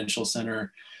Presidential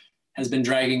Center has been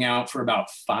dragging out for about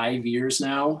 5 years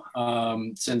now,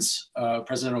 since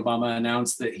President Obama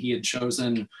announced that he had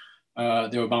chosen,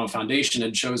 the Obama Foundation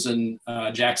had chosen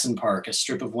Jackson Park, a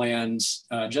strip of land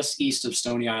just east of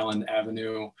Stony Island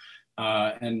Avenue,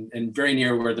 and very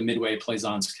near where the Midway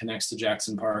Plaisance connects to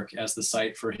Jackson Park, as the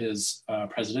site for his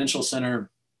presidential center.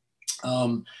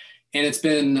 And it's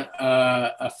been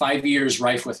 5 years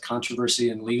rife with controversy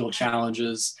and legal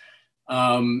challenges.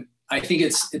 I think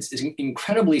it's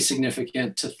incredibly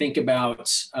significant to think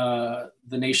about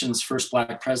the nation's first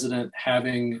Black president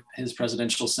having his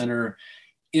presidential center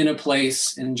in a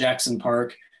place in Jackson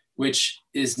Park, which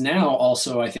is now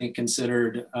also, I think,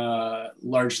 considered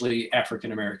largely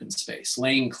African-American space,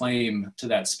 laying claim to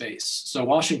that space. So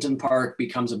Washington Park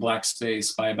becomes a Black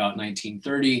space by about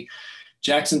 1930.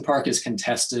 Jackson Park is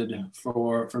contested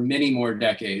for many more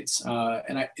decades.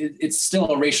 And it's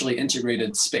still a racially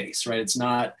integrated space, right? It's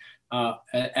not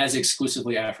as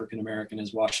exclusively African-American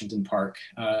as Washington Park.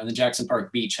 And the Jackson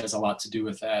Park beach has a lot to do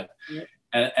with that. Yep.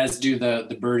 As do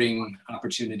the birding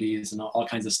opportunities and all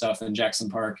kinds of stuff in Jackson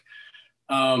Park.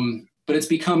 But it's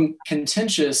become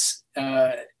contentious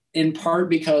in part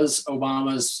because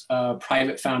Obama's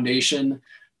private foundation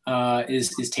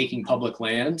is taking public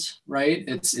land, right?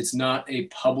 It's not a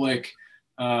public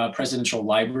presidential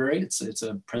library. It's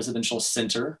a presidential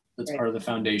center that's part of the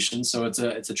foundation. So it's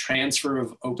a transfer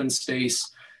of open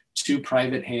space to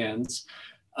private hands.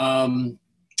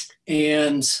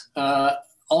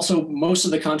 Also, most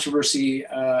of the controversy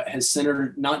has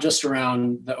centered not just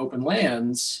around the open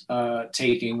lands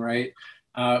taking, right,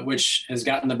 which has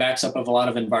gotten the backs up of a lot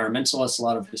of environmentalists, a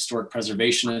lot of historic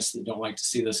preservationists that don't like to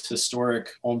see this historic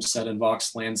Olmsted and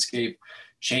Vaux landscape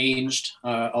changed,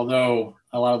 although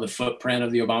a lot of the footprint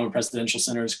of the Obama Presidential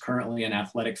Center is currently an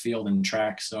athletic field and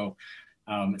track. So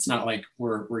it's not like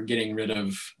we're getting rid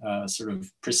of sort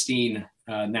of pristine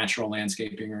natural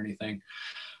landscaping or anything.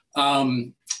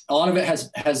 A lot of it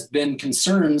has been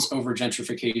concerns over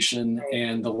gentrification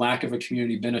and the lack of a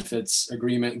community benefits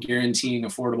agreement guaranteeing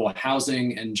affordable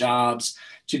housing and jobs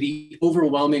to the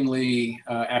overwhelmingly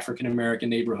African-American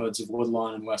neighborhoods of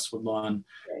Woodlawn and West Woodlawn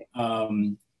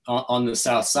on the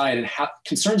South Side, and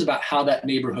concerns about how that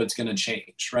neighborhood's going to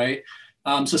change, right?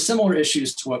 So similar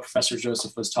issues to what Professor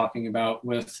Joseph was talking about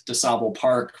with DeSable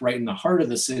Park, right in the heart of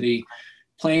the city,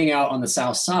 playing out on the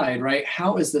South Side, right?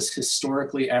 How is this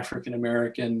historically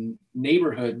African-American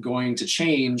neighborhood going to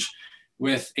change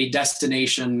with a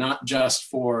destination not just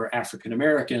for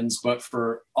African-Americans, but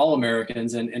for all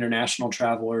Americans and international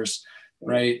travelers,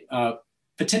 right?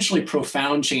 Potentially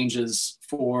profound changes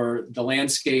for the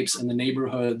landscapes and the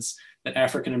neighborhoods that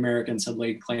African-Americans had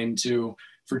laid claim to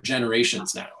for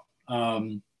generations now.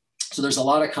 So there's a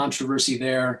lot of controversy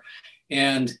there.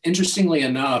 And interestingly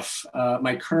enough,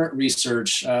 my current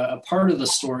research, a part of the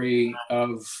story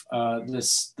of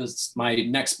my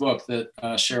next book that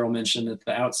Cheryl mentioned at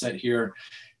the outset here,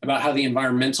 about how the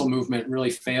environmental movement really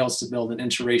fails to build an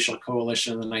interracial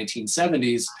coalition in the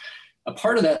 1970s, a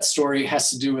part of that story has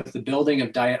to do with the building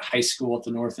of Dyett High School at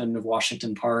the north end of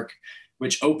Washington Park,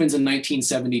 which opens in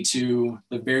 1972,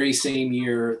 the very same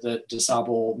year that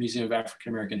DeSable Museum of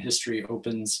African American History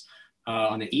opens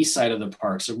on the east side of the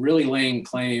park. So really laying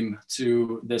claim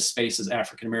to this space as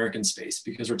African-American space,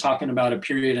 because we're talking about a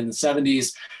period in the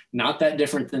 70s, not that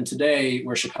different than today,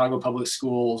 where Chicago public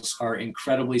schools are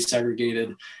incredibly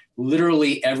segregated.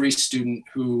 Literally every student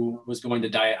who was going to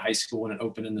Dyett High School when it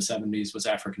opened in the 70s was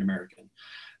African-American.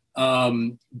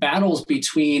 Battles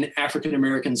between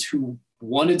African-Americans who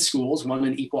wanted schools,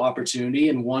 wanted equal opportunity,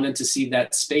 and wanted to see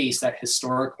that space, that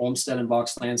historic Olmsted and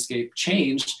Vaux landscape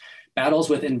changed, battles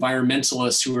with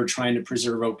environmentalists who were trying to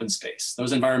preserve open space.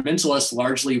 Those environmentalists,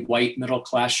 largely white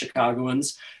middle-class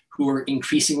Chicagoans, who were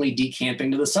increasingly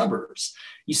decamping to the suburbs.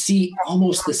 You see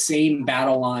almost the same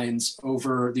battle lines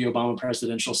over the Obama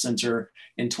Presidential Center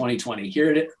in 2020.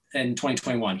 Here it in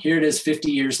 2021. Here it is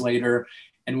 50 years later,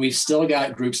 and we've still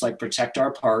got groups like Protect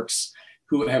Our Parks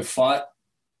who have fought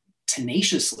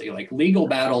tenaciously, like legal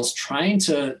battles, trying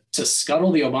to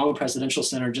scuttle the Obama Presidential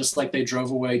Center, just like they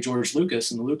drove away George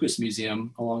Lucas in the Lucas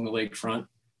Museum along the lakefront.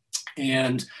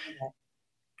 And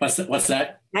what's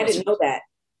that? I didn't know that.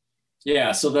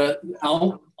 Yeah,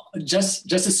 so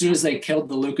just as soon as they killed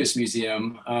the Lucas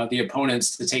Museum, the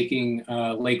opponents to taking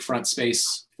lakefront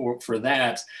space for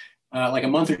that, like a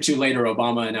month or two later,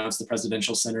 Obama announced the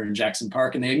Presidential Center in Jackson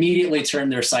Park, and they immediately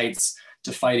turned their sights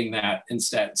to fighting that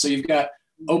instead. So you've got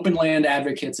open land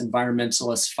advocates,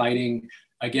 environmentalists fighting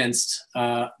against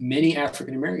many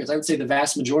African Americans. I would say the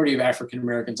vast majority of African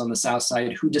Americans on the South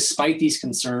Side who, despite these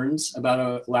concerns about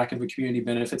a lack of a community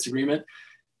benefits agreement,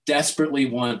 desperately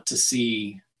want to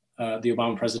see the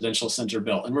Obama Presidential Center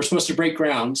built. And we're supposed to break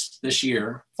ground this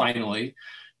year, finally,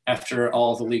 after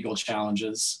all the legal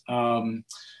challenges.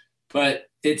 But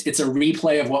it's a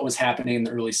replay of what was happening in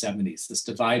the early 70s, this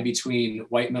divide between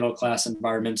white middle-class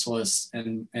environmentalists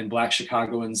and Black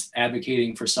Chicagoans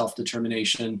advocating for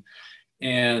self-determination.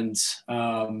 And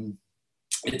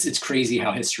it's crazy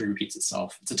how history repeats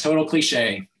itself. It's a total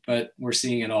cliche, but we're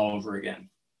seeing it all over again.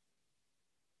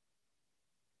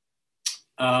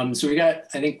 So we got,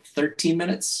 I think, 13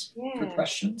 minutes for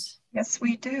questions. Yes,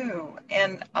 we do.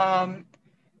 And I'm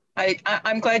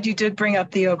glad you did bring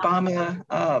up the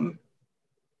Obama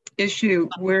issue.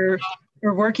 We're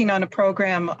working on a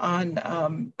program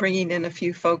on bringing in a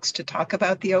few folks to talk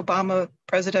about the Obama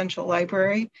Presidential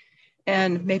Library,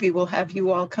 and maybe we'll have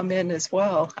you all come in as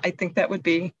well. I think that would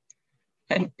be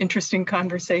an interesting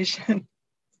conversation.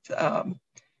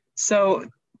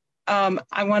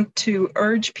 I want to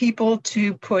urge people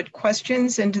to put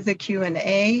questions into the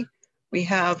Q&A. We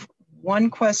have one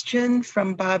question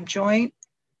from Bob Joint.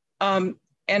 And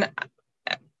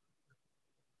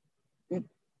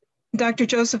Dr.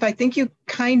 Joseph, I think you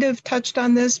kind of touched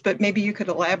on this, but maybe you could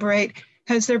elaborate.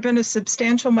 Has there been a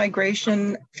substantial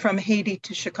migration from Haiti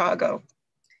to Chicago?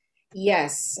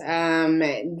 Yes.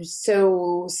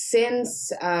 So since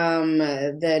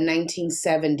the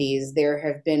 1970s, there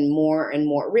have been more and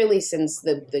more, really since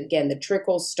the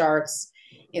trickle starts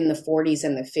in the 40s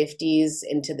and the 50s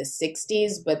into the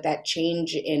 60s, but that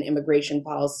change in immigration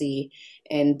policy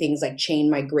and things like chain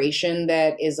migration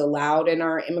that is allowed in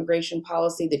our immigration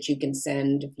policy, that you can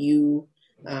send, if you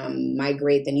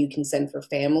migrate, then you can send for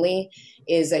family,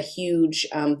 is a huge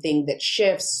thing that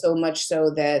shifts, so much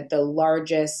so that the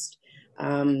largest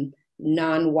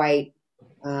non-white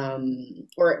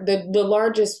or the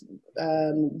largest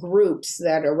groups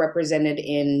that are represented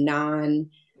in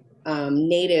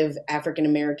non-native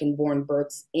African-American born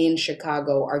births in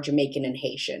Chicago are Jamaican and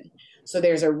Haitian. So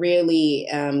there's a really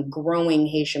growing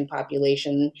Haitian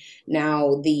population.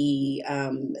 Now the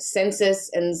census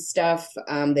and stuff,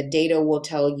 the data will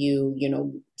tell you,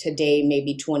 today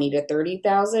maybe 20 to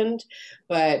 30,000.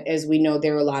 But as we know,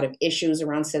 there are a lot of issues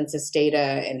around census data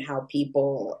and how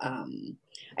people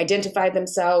identify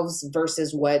themselves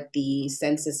versus what the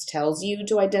census tells you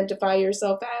to identify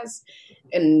yourself as,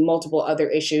 and multiple other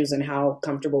issues and how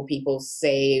comfortable people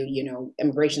say,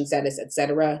 immigration status, et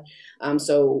cetera.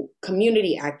 So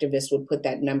community activists would put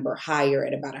that number higher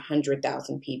at about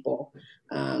 100,000 people,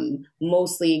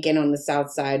 mostly again on the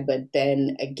South Side, but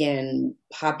then again,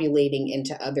 populating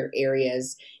into other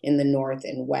areas in the North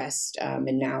and West,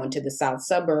 and now into the South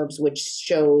suburbs, which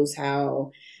shows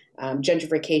how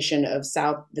gentrification of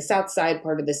the South Side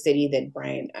part of the city that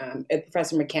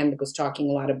Professor McCammack was talking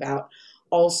a lot about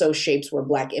also shapes where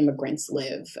Black immigrants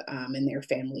live and their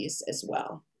families as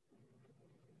well.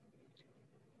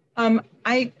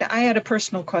 I had a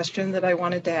personal question that I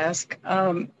wanted to ask.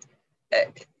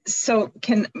 So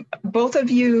can both of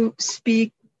you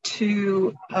speak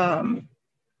to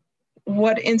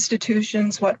what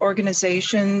institutions, what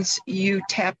organizations you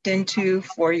tapped into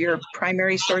for your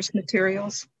primary source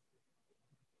materials?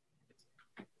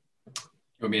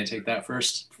 You want me to take that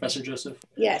first, Professor Joseph?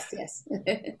 Yes.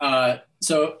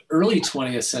 So early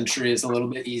 20th century is a little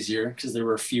bit easier because there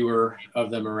were fewer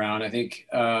of them around. I think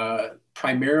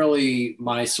primarily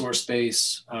my source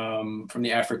base from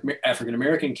the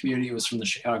African-American community was from the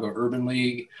Chicago Urban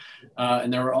League.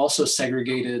 And there were also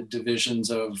segregated divisions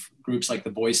of groups like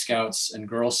the Boy Scouts and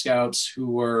Girl Scouts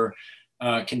who were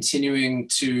continuing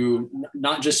to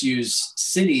not just use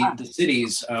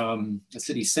the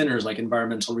city centers like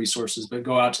environmental resources, but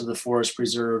go out to the forest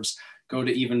preserves, go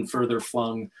to even further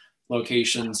flung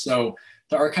locations. So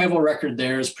the archival record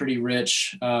there is pretty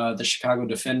rich. The Chicago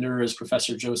Defender, as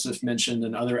Professor Joseph mentioned,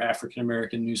 and other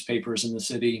African-American newspapers in the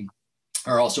city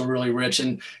are also really rich.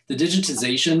 And the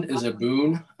digitization is a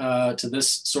boon to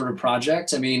this sort of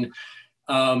project. I mean,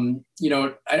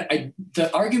 the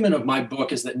argument of my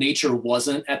book is that nature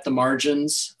wasn't at the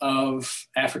margins of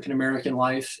African-American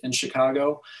life in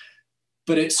Chicago,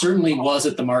 but it certainly was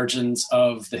at the margins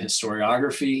of the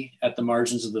historiography, at the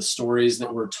margins of the stories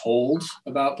that were told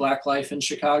about Black life in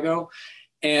Chicago.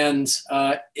 And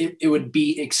it would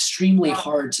be extremely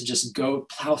hard to just go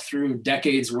plow through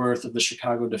decades worth of the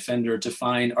Chicago Defender to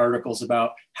find articles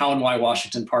about how and why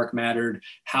Washington Park mattered,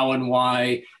 how and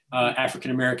why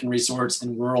African-American resorts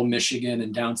in rural Michigan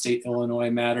and downstate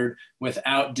Illinois mattered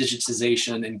without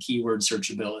digitization and keyword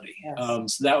searchability.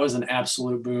 Yes. So that was an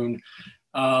absolute boon.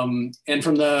 And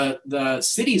from the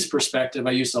city's perspective,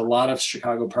 I used a lot of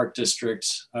Chicago Park District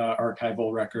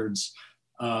archival records,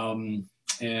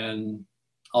 and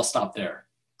I'll stop there.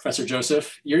 Professor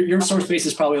Joseph, your source base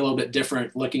is probably a little bit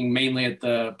different, looking mainly at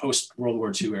the post-World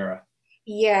War II era.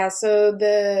 Yeah, so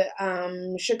the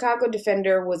Chicago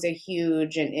Defender was a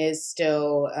huge and is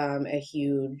still a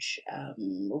huge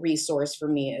resource for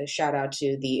me. A shout out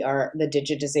to the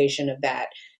digitization of that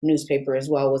newspaper as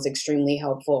well was extremely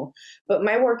helpful. But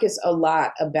my work is a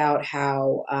lot about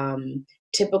how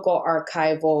typical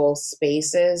archival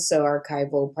spaces, so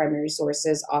archival primary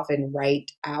sources, often write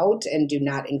out and do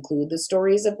not include the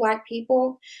stories of Black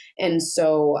people. And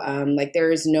so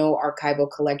there is no archival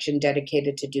collection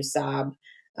dedicated to Dusab.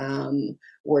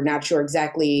 We're not sure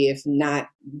exactly if not,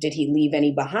 did he leave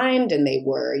any behind and they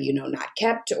were, not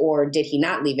kept, or did he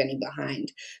not leave any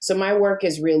behind? So my work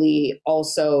is really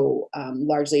also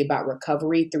largely about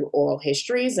recovery through oral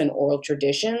histories and oral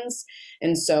traditions.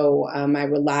 And so I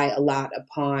rely a lot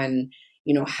upon,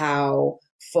 how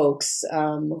folks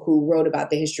who wrote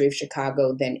about the history of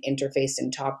Chicago then interfaced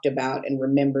and talked about and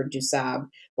remembered Dusab,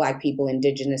 Black people,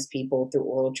 Indigenous people through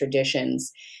oral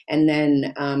traditions. And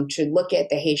then to look at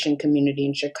the Haitian community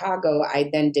in Chicago, I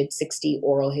then did 60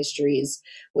 oral histories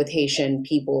with Haitian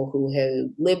people who have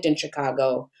lived in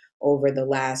Chicago over the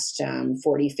last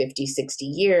 40, 50, 60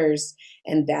 years.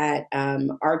 And that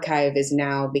archive is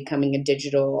now becoming a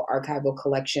digital archival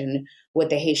collection with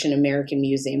the Haitian American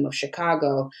Museum of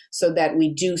Chicago, so that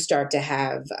we do start to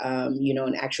have,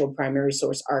 an actual primary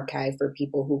source archive for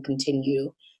people who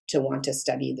continue to want to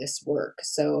study this work.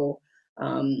 So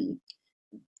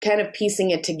kind of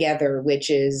piecing it together, which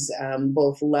is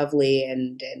both lovely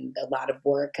and a lot of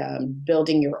work,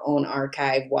 building your own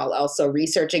archive while also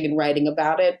researching and writing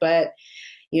about it. But,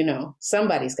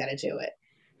 somebody's got to do it.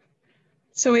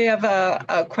 So we have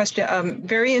a question,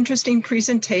 very interesting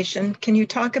presentation. Can you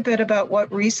talk a bit about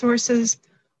what resources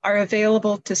are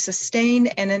available to sustain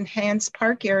and enhance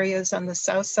park areas on the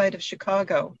south side of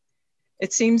Chicago?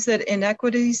 It seems that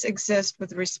inequities exist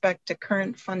with respect to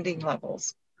current funding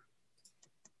levels.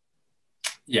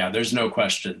 Yeah, there's no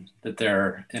question that there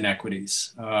are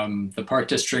inequities. The Park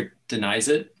District denies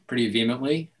it pretty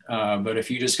vehemently, but if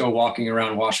you just go walking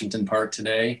around Washington Park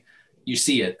today, you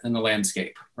see it in the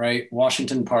landscape, right?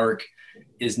 Washington Park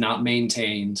is not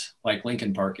maintained like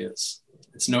Lincoln Park is.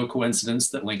 It's no coincidence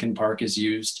that Lincoln Park is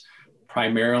used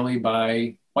primarily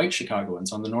by white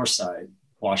Chicagoans on the north side.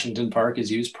 Washington Park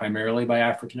is used primarily by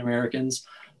African Americans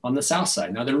on the south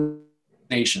side. Now they're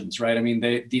nations, right? I mean,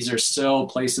 these are still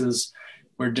places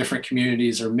where different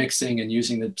communities are mixing and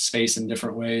using the space in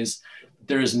different ways.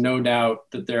 There is no doubt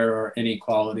that there are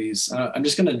inequalities. I'm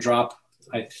just gonna drop,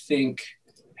 I think,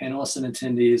 panelists and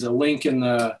attendees, a link in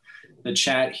the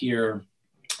chat here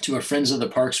to a Friends of the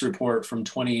Parks report from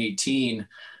 2018,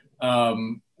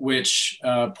 which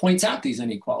points out these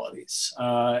inequalities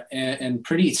and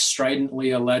pretty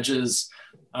stridently alleges,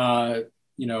 that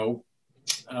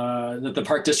the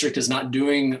Park District is not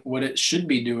doing what it should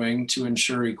be doing to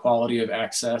ensure equality of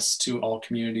access to all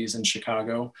communities in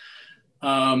Chicago.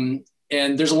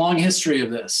 And there's a long history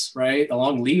of this, right? A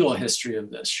long legal history of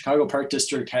this. Chicago Park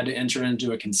District had to enter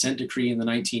into a consent decree in the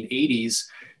 1980s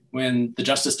when the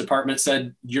Justice Department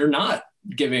said, you're not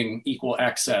giving equal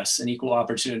access and equal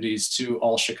opportunities to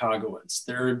all Chicagoans.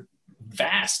 There are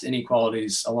vast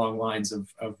inequalities along lines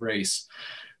of race.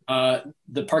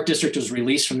 The Park District was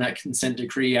released from that consent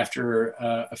decree after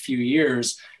a few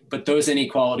years, but those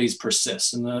inequalities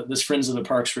persist. And this Friends of the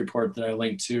Parks report that I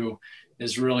linked to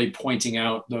is really pointing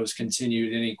out those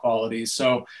continued inequalities.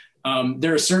 So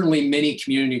There are certainly many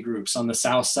community groups on the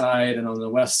south side and on the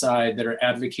west side that are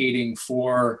advocating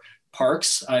for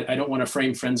parks. I don't want to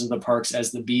frame Friends of the Parks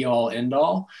as the be all end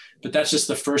all, but that's just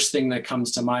the first thing that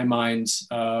comes to my mind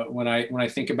when I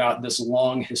think about this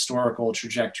long historical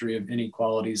trajectory of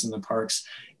inequalities in the parks.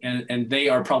 And they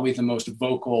are probably the most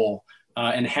vocal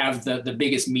and have the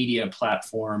biggest media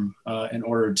platform in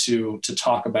order to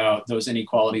talk about those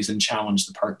inequalities and challenge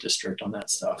the park district on that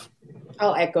stuff.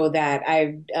 I'll echo that.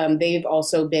 They've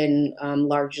also been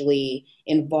largely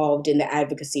involved in the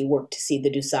advocacy work to see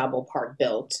the DuSable Park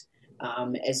built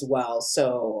as well.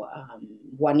 So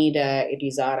Juanita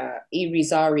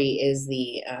Irizarry is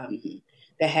the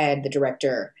head, the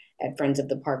director at Friends of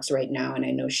the Parks right now, and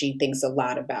I know she thinks a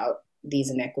lot about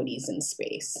these inequities in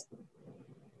space.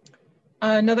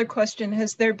 Another question,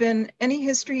 has there been any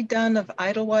history done of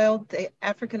Idlewild, the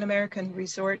African-American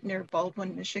resort near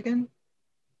Baldwin, Michigan?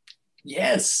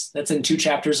 Yes, that's in 2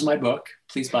 chapters of my book.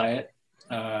 Please buy it.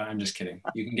 I'm just kidding.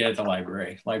 You can get it at the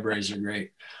library. Libraries are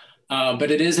great.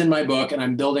 But it is in my book, and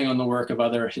I'm building on the work of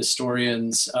other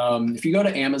historians. If you go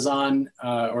to Amazon,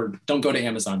 or don't go to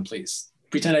Amazon, please.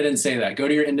 Pretend I didn't say that. Go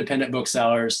to your independent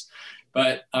booksellers.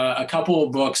 But a couple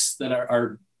of books that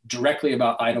are directly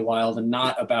about Idlewild and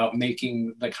not about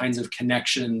making the kinds of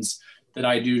connections that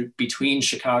I do between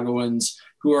Chicagoans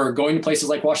who are going to places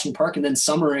like Washington Park and then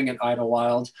summering at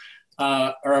Idlewild,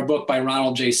 or a book by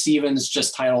Ronald J. Stevens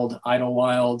just titled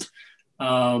Idlewild,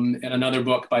 and another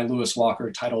book by Lewis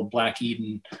Walker titled Black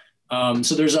Eden.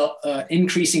 So there's an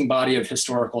increasing body of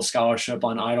historical scholarship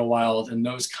on Idlewild and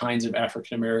those kinds of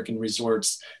African-American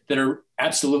resorts that are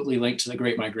absolutely linked to the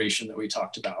Great Migration that we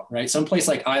talked about, right? Some place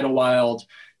like Idlewild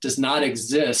does not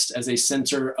exist as a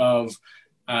center of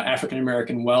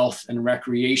African-American wealth and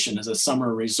recreation as a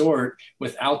summer resort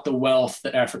without the wealth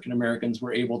that African-Americans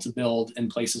were able to build in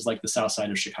places like the South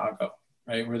Side of Chicago,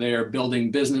 right? Where they are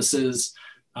building businesses,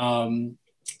 and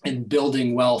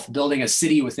building wealth, building a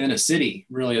city within a city,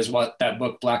 really is what that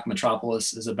book Black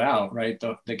Metropolis is about, right?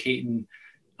 The Caton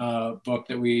book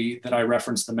that I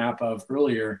referenced the map of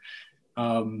earlier.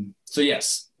 So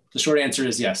yes, the short answer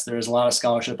is yes, there is a lot of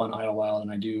scholarship on Idlewild,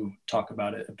 and I do talk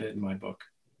about it a bit in my book.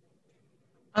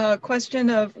 Question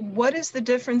of what is the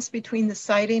difference between the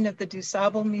siting of the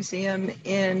DuSable Museum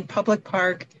in Public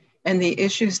Park and the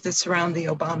issues that surround the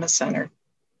Obama Center?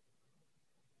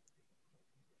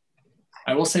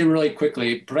 I will say really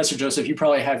quickly, Professor Joseph, you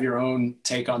probably have your own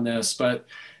take on this, but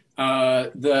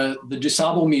the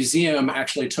DuSable Museum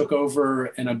actually took over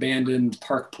an abandoned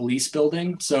park police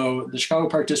building. So the Chicago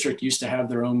Park District used to have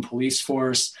their own police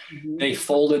force. Mm-hmm. They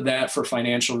folded that for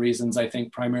financial reasons, I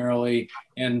think primarily,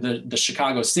 and the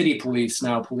Chicago City Police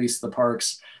now police the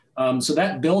parks. So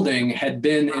that building had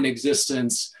been in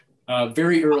existence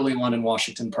very early on in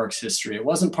Washington Park's history. It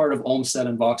wasn't part of Olmsted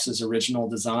and Vaux's original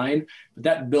design, but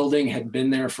that building had been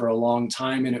there for a long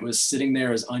time and it was sitting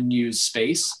there as unused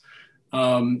space.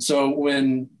 So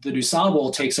when the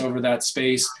DuSable takes over that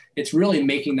space, it's really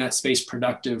making that space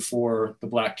productive for the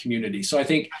Black community. So I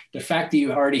think the fact that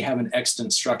you already have an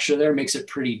extant structure there makes it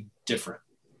pretty different.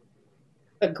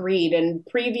 Agreed. And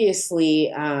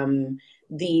previously,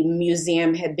 the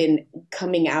museum had been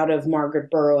coming out of Margaret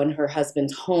Burrow and her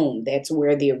husband's home. That's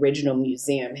where the original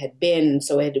museum had been.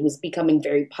 So it was becoming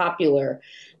very popular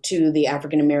to the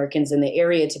African Americans in the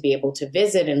area to be able to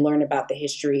visit and learn about the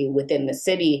history within the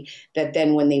city, that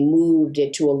then when they moved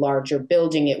it to a larger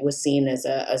building, it was seen as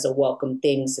a welcome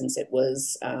thing, since it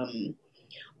was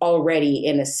already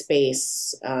in a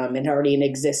space and already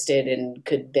existed and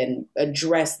could then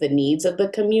address the needs of the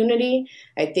community.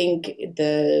 I think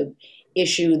the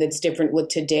issue that's different with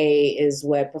today is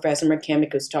what Professor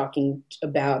McCammack was talking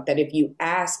about, that if you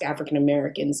ask African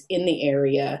Americans in the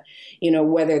area,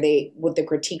 what the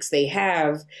critiques they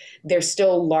have, they're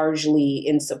still largely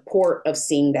in support of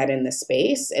seeing that in the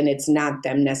space. And it's not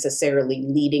them necessarily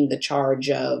leading the charge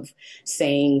of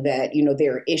saying that,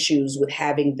 there are issues with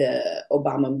having the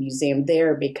Obama Museum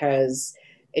there, because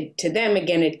to them,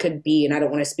 again, it could be, and I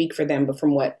don't want to speak for them, but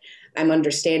from what I'm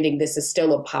understanding, this is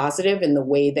still a positive in the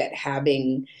way that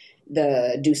having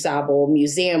the DuSable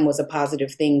Museum was a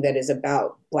positive thing that is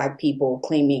about Black people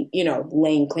claiming,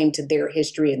 laying claim to their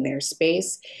history and their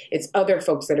space. It's other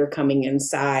folks that are coming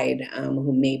inside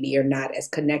who maybe are not as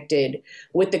connected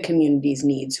with the community's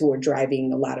needs who are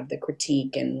driving a lot of the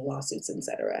critique and lawsuits, et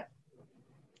cetera.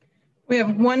 We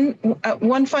have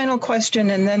one final question,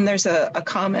 and then there's a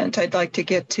comment I'd like to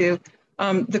get to.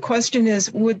 The question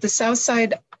is, would the South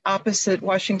Side opposite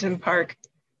Washington Park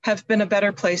have been a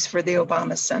better place for the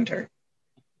Obama Center?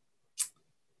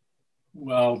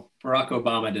 Well, Barack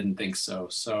Obama didn't think so.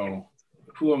 So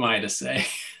who am I to say?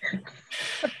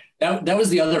 That was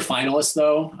the other finalist,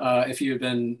 though.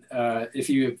 If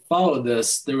you followed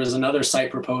this, there was another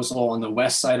site proposal on the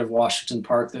west side of Washington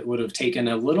Park that would have taken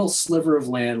a little sliver of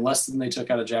land, less than they took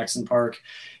out of Jackson Park,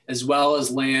 as well as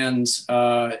land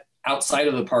outside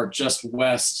of the park, just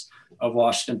west of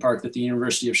Washington Park, that the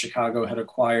University of Chicago had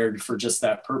acquired for just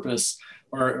that purpose,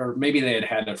 or maybe they had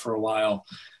had it for a while.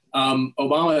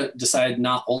 Obama decided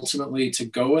not ultimately to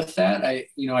go with that. I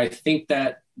think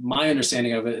that my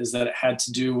understanding of it is that it had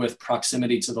to do with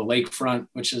proximity to the lakefront,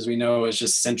 which, as we know, is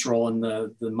just central in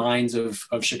the minds of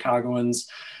Chicagoans,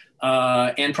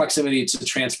 and proximity to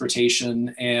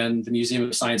transportation and the Museum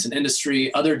of Science and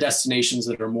Industry, other destinations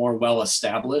that are more well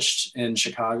established in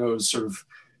Chicago's sort of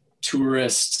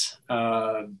tourist,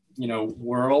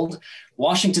 world.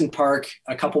 Washington Park,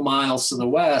 a couple miles to the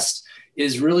west,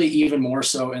 is really even more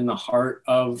so in the heart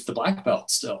of the Black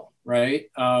Belt still, right?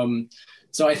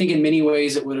 So I think in many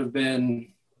ways it would have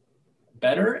been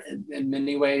better. In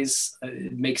many ways,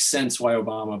 it makes sense why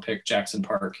Obama picked Jackson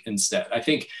Park instead. I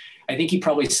think he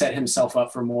probably set himself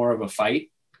up for more of a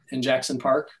fight in Jackson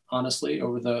Park, honestly,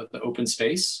 over the open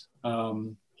space.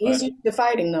 He's used to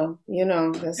fighting, though.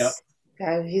 Yep.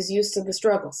 He's used to the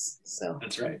struggles. So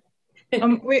that's right.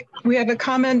 We have a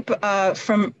comment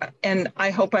from, and I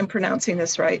hope I'm pronouncing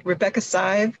this right, Rebecca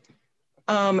Sive,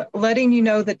 letting you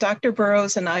know that Dr.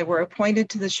 Burrows and I were appointed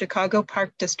to the Chicago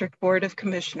Park District Board of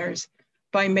Commissioners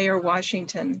by Mayor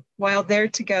Washington. While there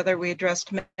together, we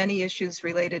addressed many issues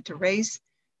related to race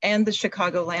and the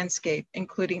Chicago landscape,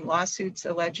 including lawsuits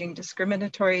alleging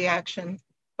discriminatory action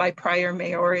by prior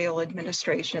mayoral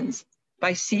administrations,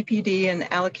 by CPD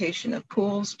and allocation of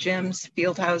pools, gyms,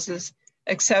 field houses,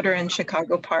 et cetera, in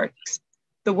Chicago parks.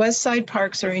 The West Side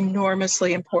parks are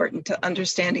enormously important to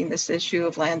understanding this issue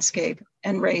of landscape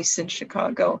and race in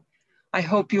Chicago. I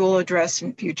hope you will address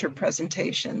in future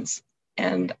presentations,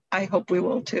 and I hope we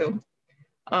will too.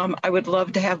 I would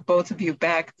love to have both of you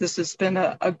back. This has been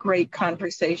a great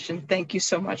conversation. Thank you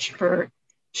so much for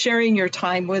sharing your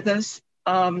time with us.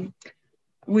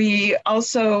 We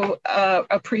also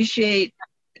appreciate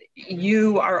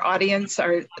you, our audience,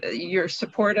 your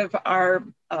support of our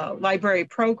library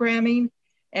programming,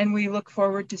 and we look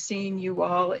forward to seeing you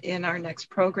all in our next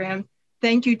program.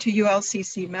 Thank you to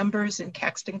ULCC members and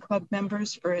Caxton Club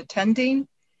members for attending,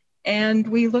 and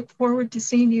we look forward to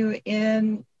seeing you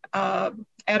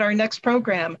at our next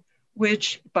program,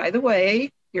 which, by the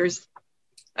way, here's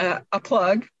a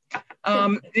plug,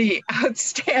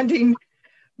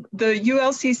 the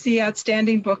ULCC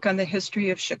Outstanding Book on the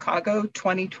History of Chicago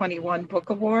 2021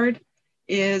 Book Award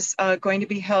is going to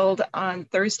be held on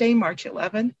Thursday, March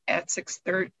 11th at 6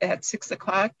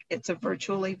 o'clock. It's a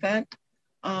virtual event.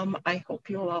 I hope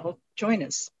you'll all join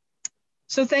us.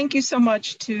 So thank you so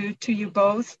much to you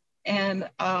both, and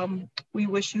we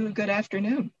wish you a good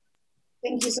afternoon.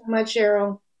 Thank you so much,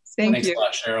 Cheryl. Thanks a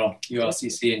lot, Cheryl,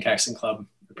 ULCC and Caxton Club.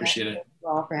 Appreciate it. Thank you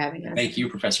all for having us. Thank you,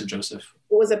 Professor Joseph.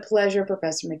 It was a pleasure,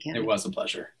 Professor McCammack. It was a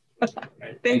pleasure.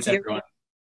 Right. Thanks, everyone.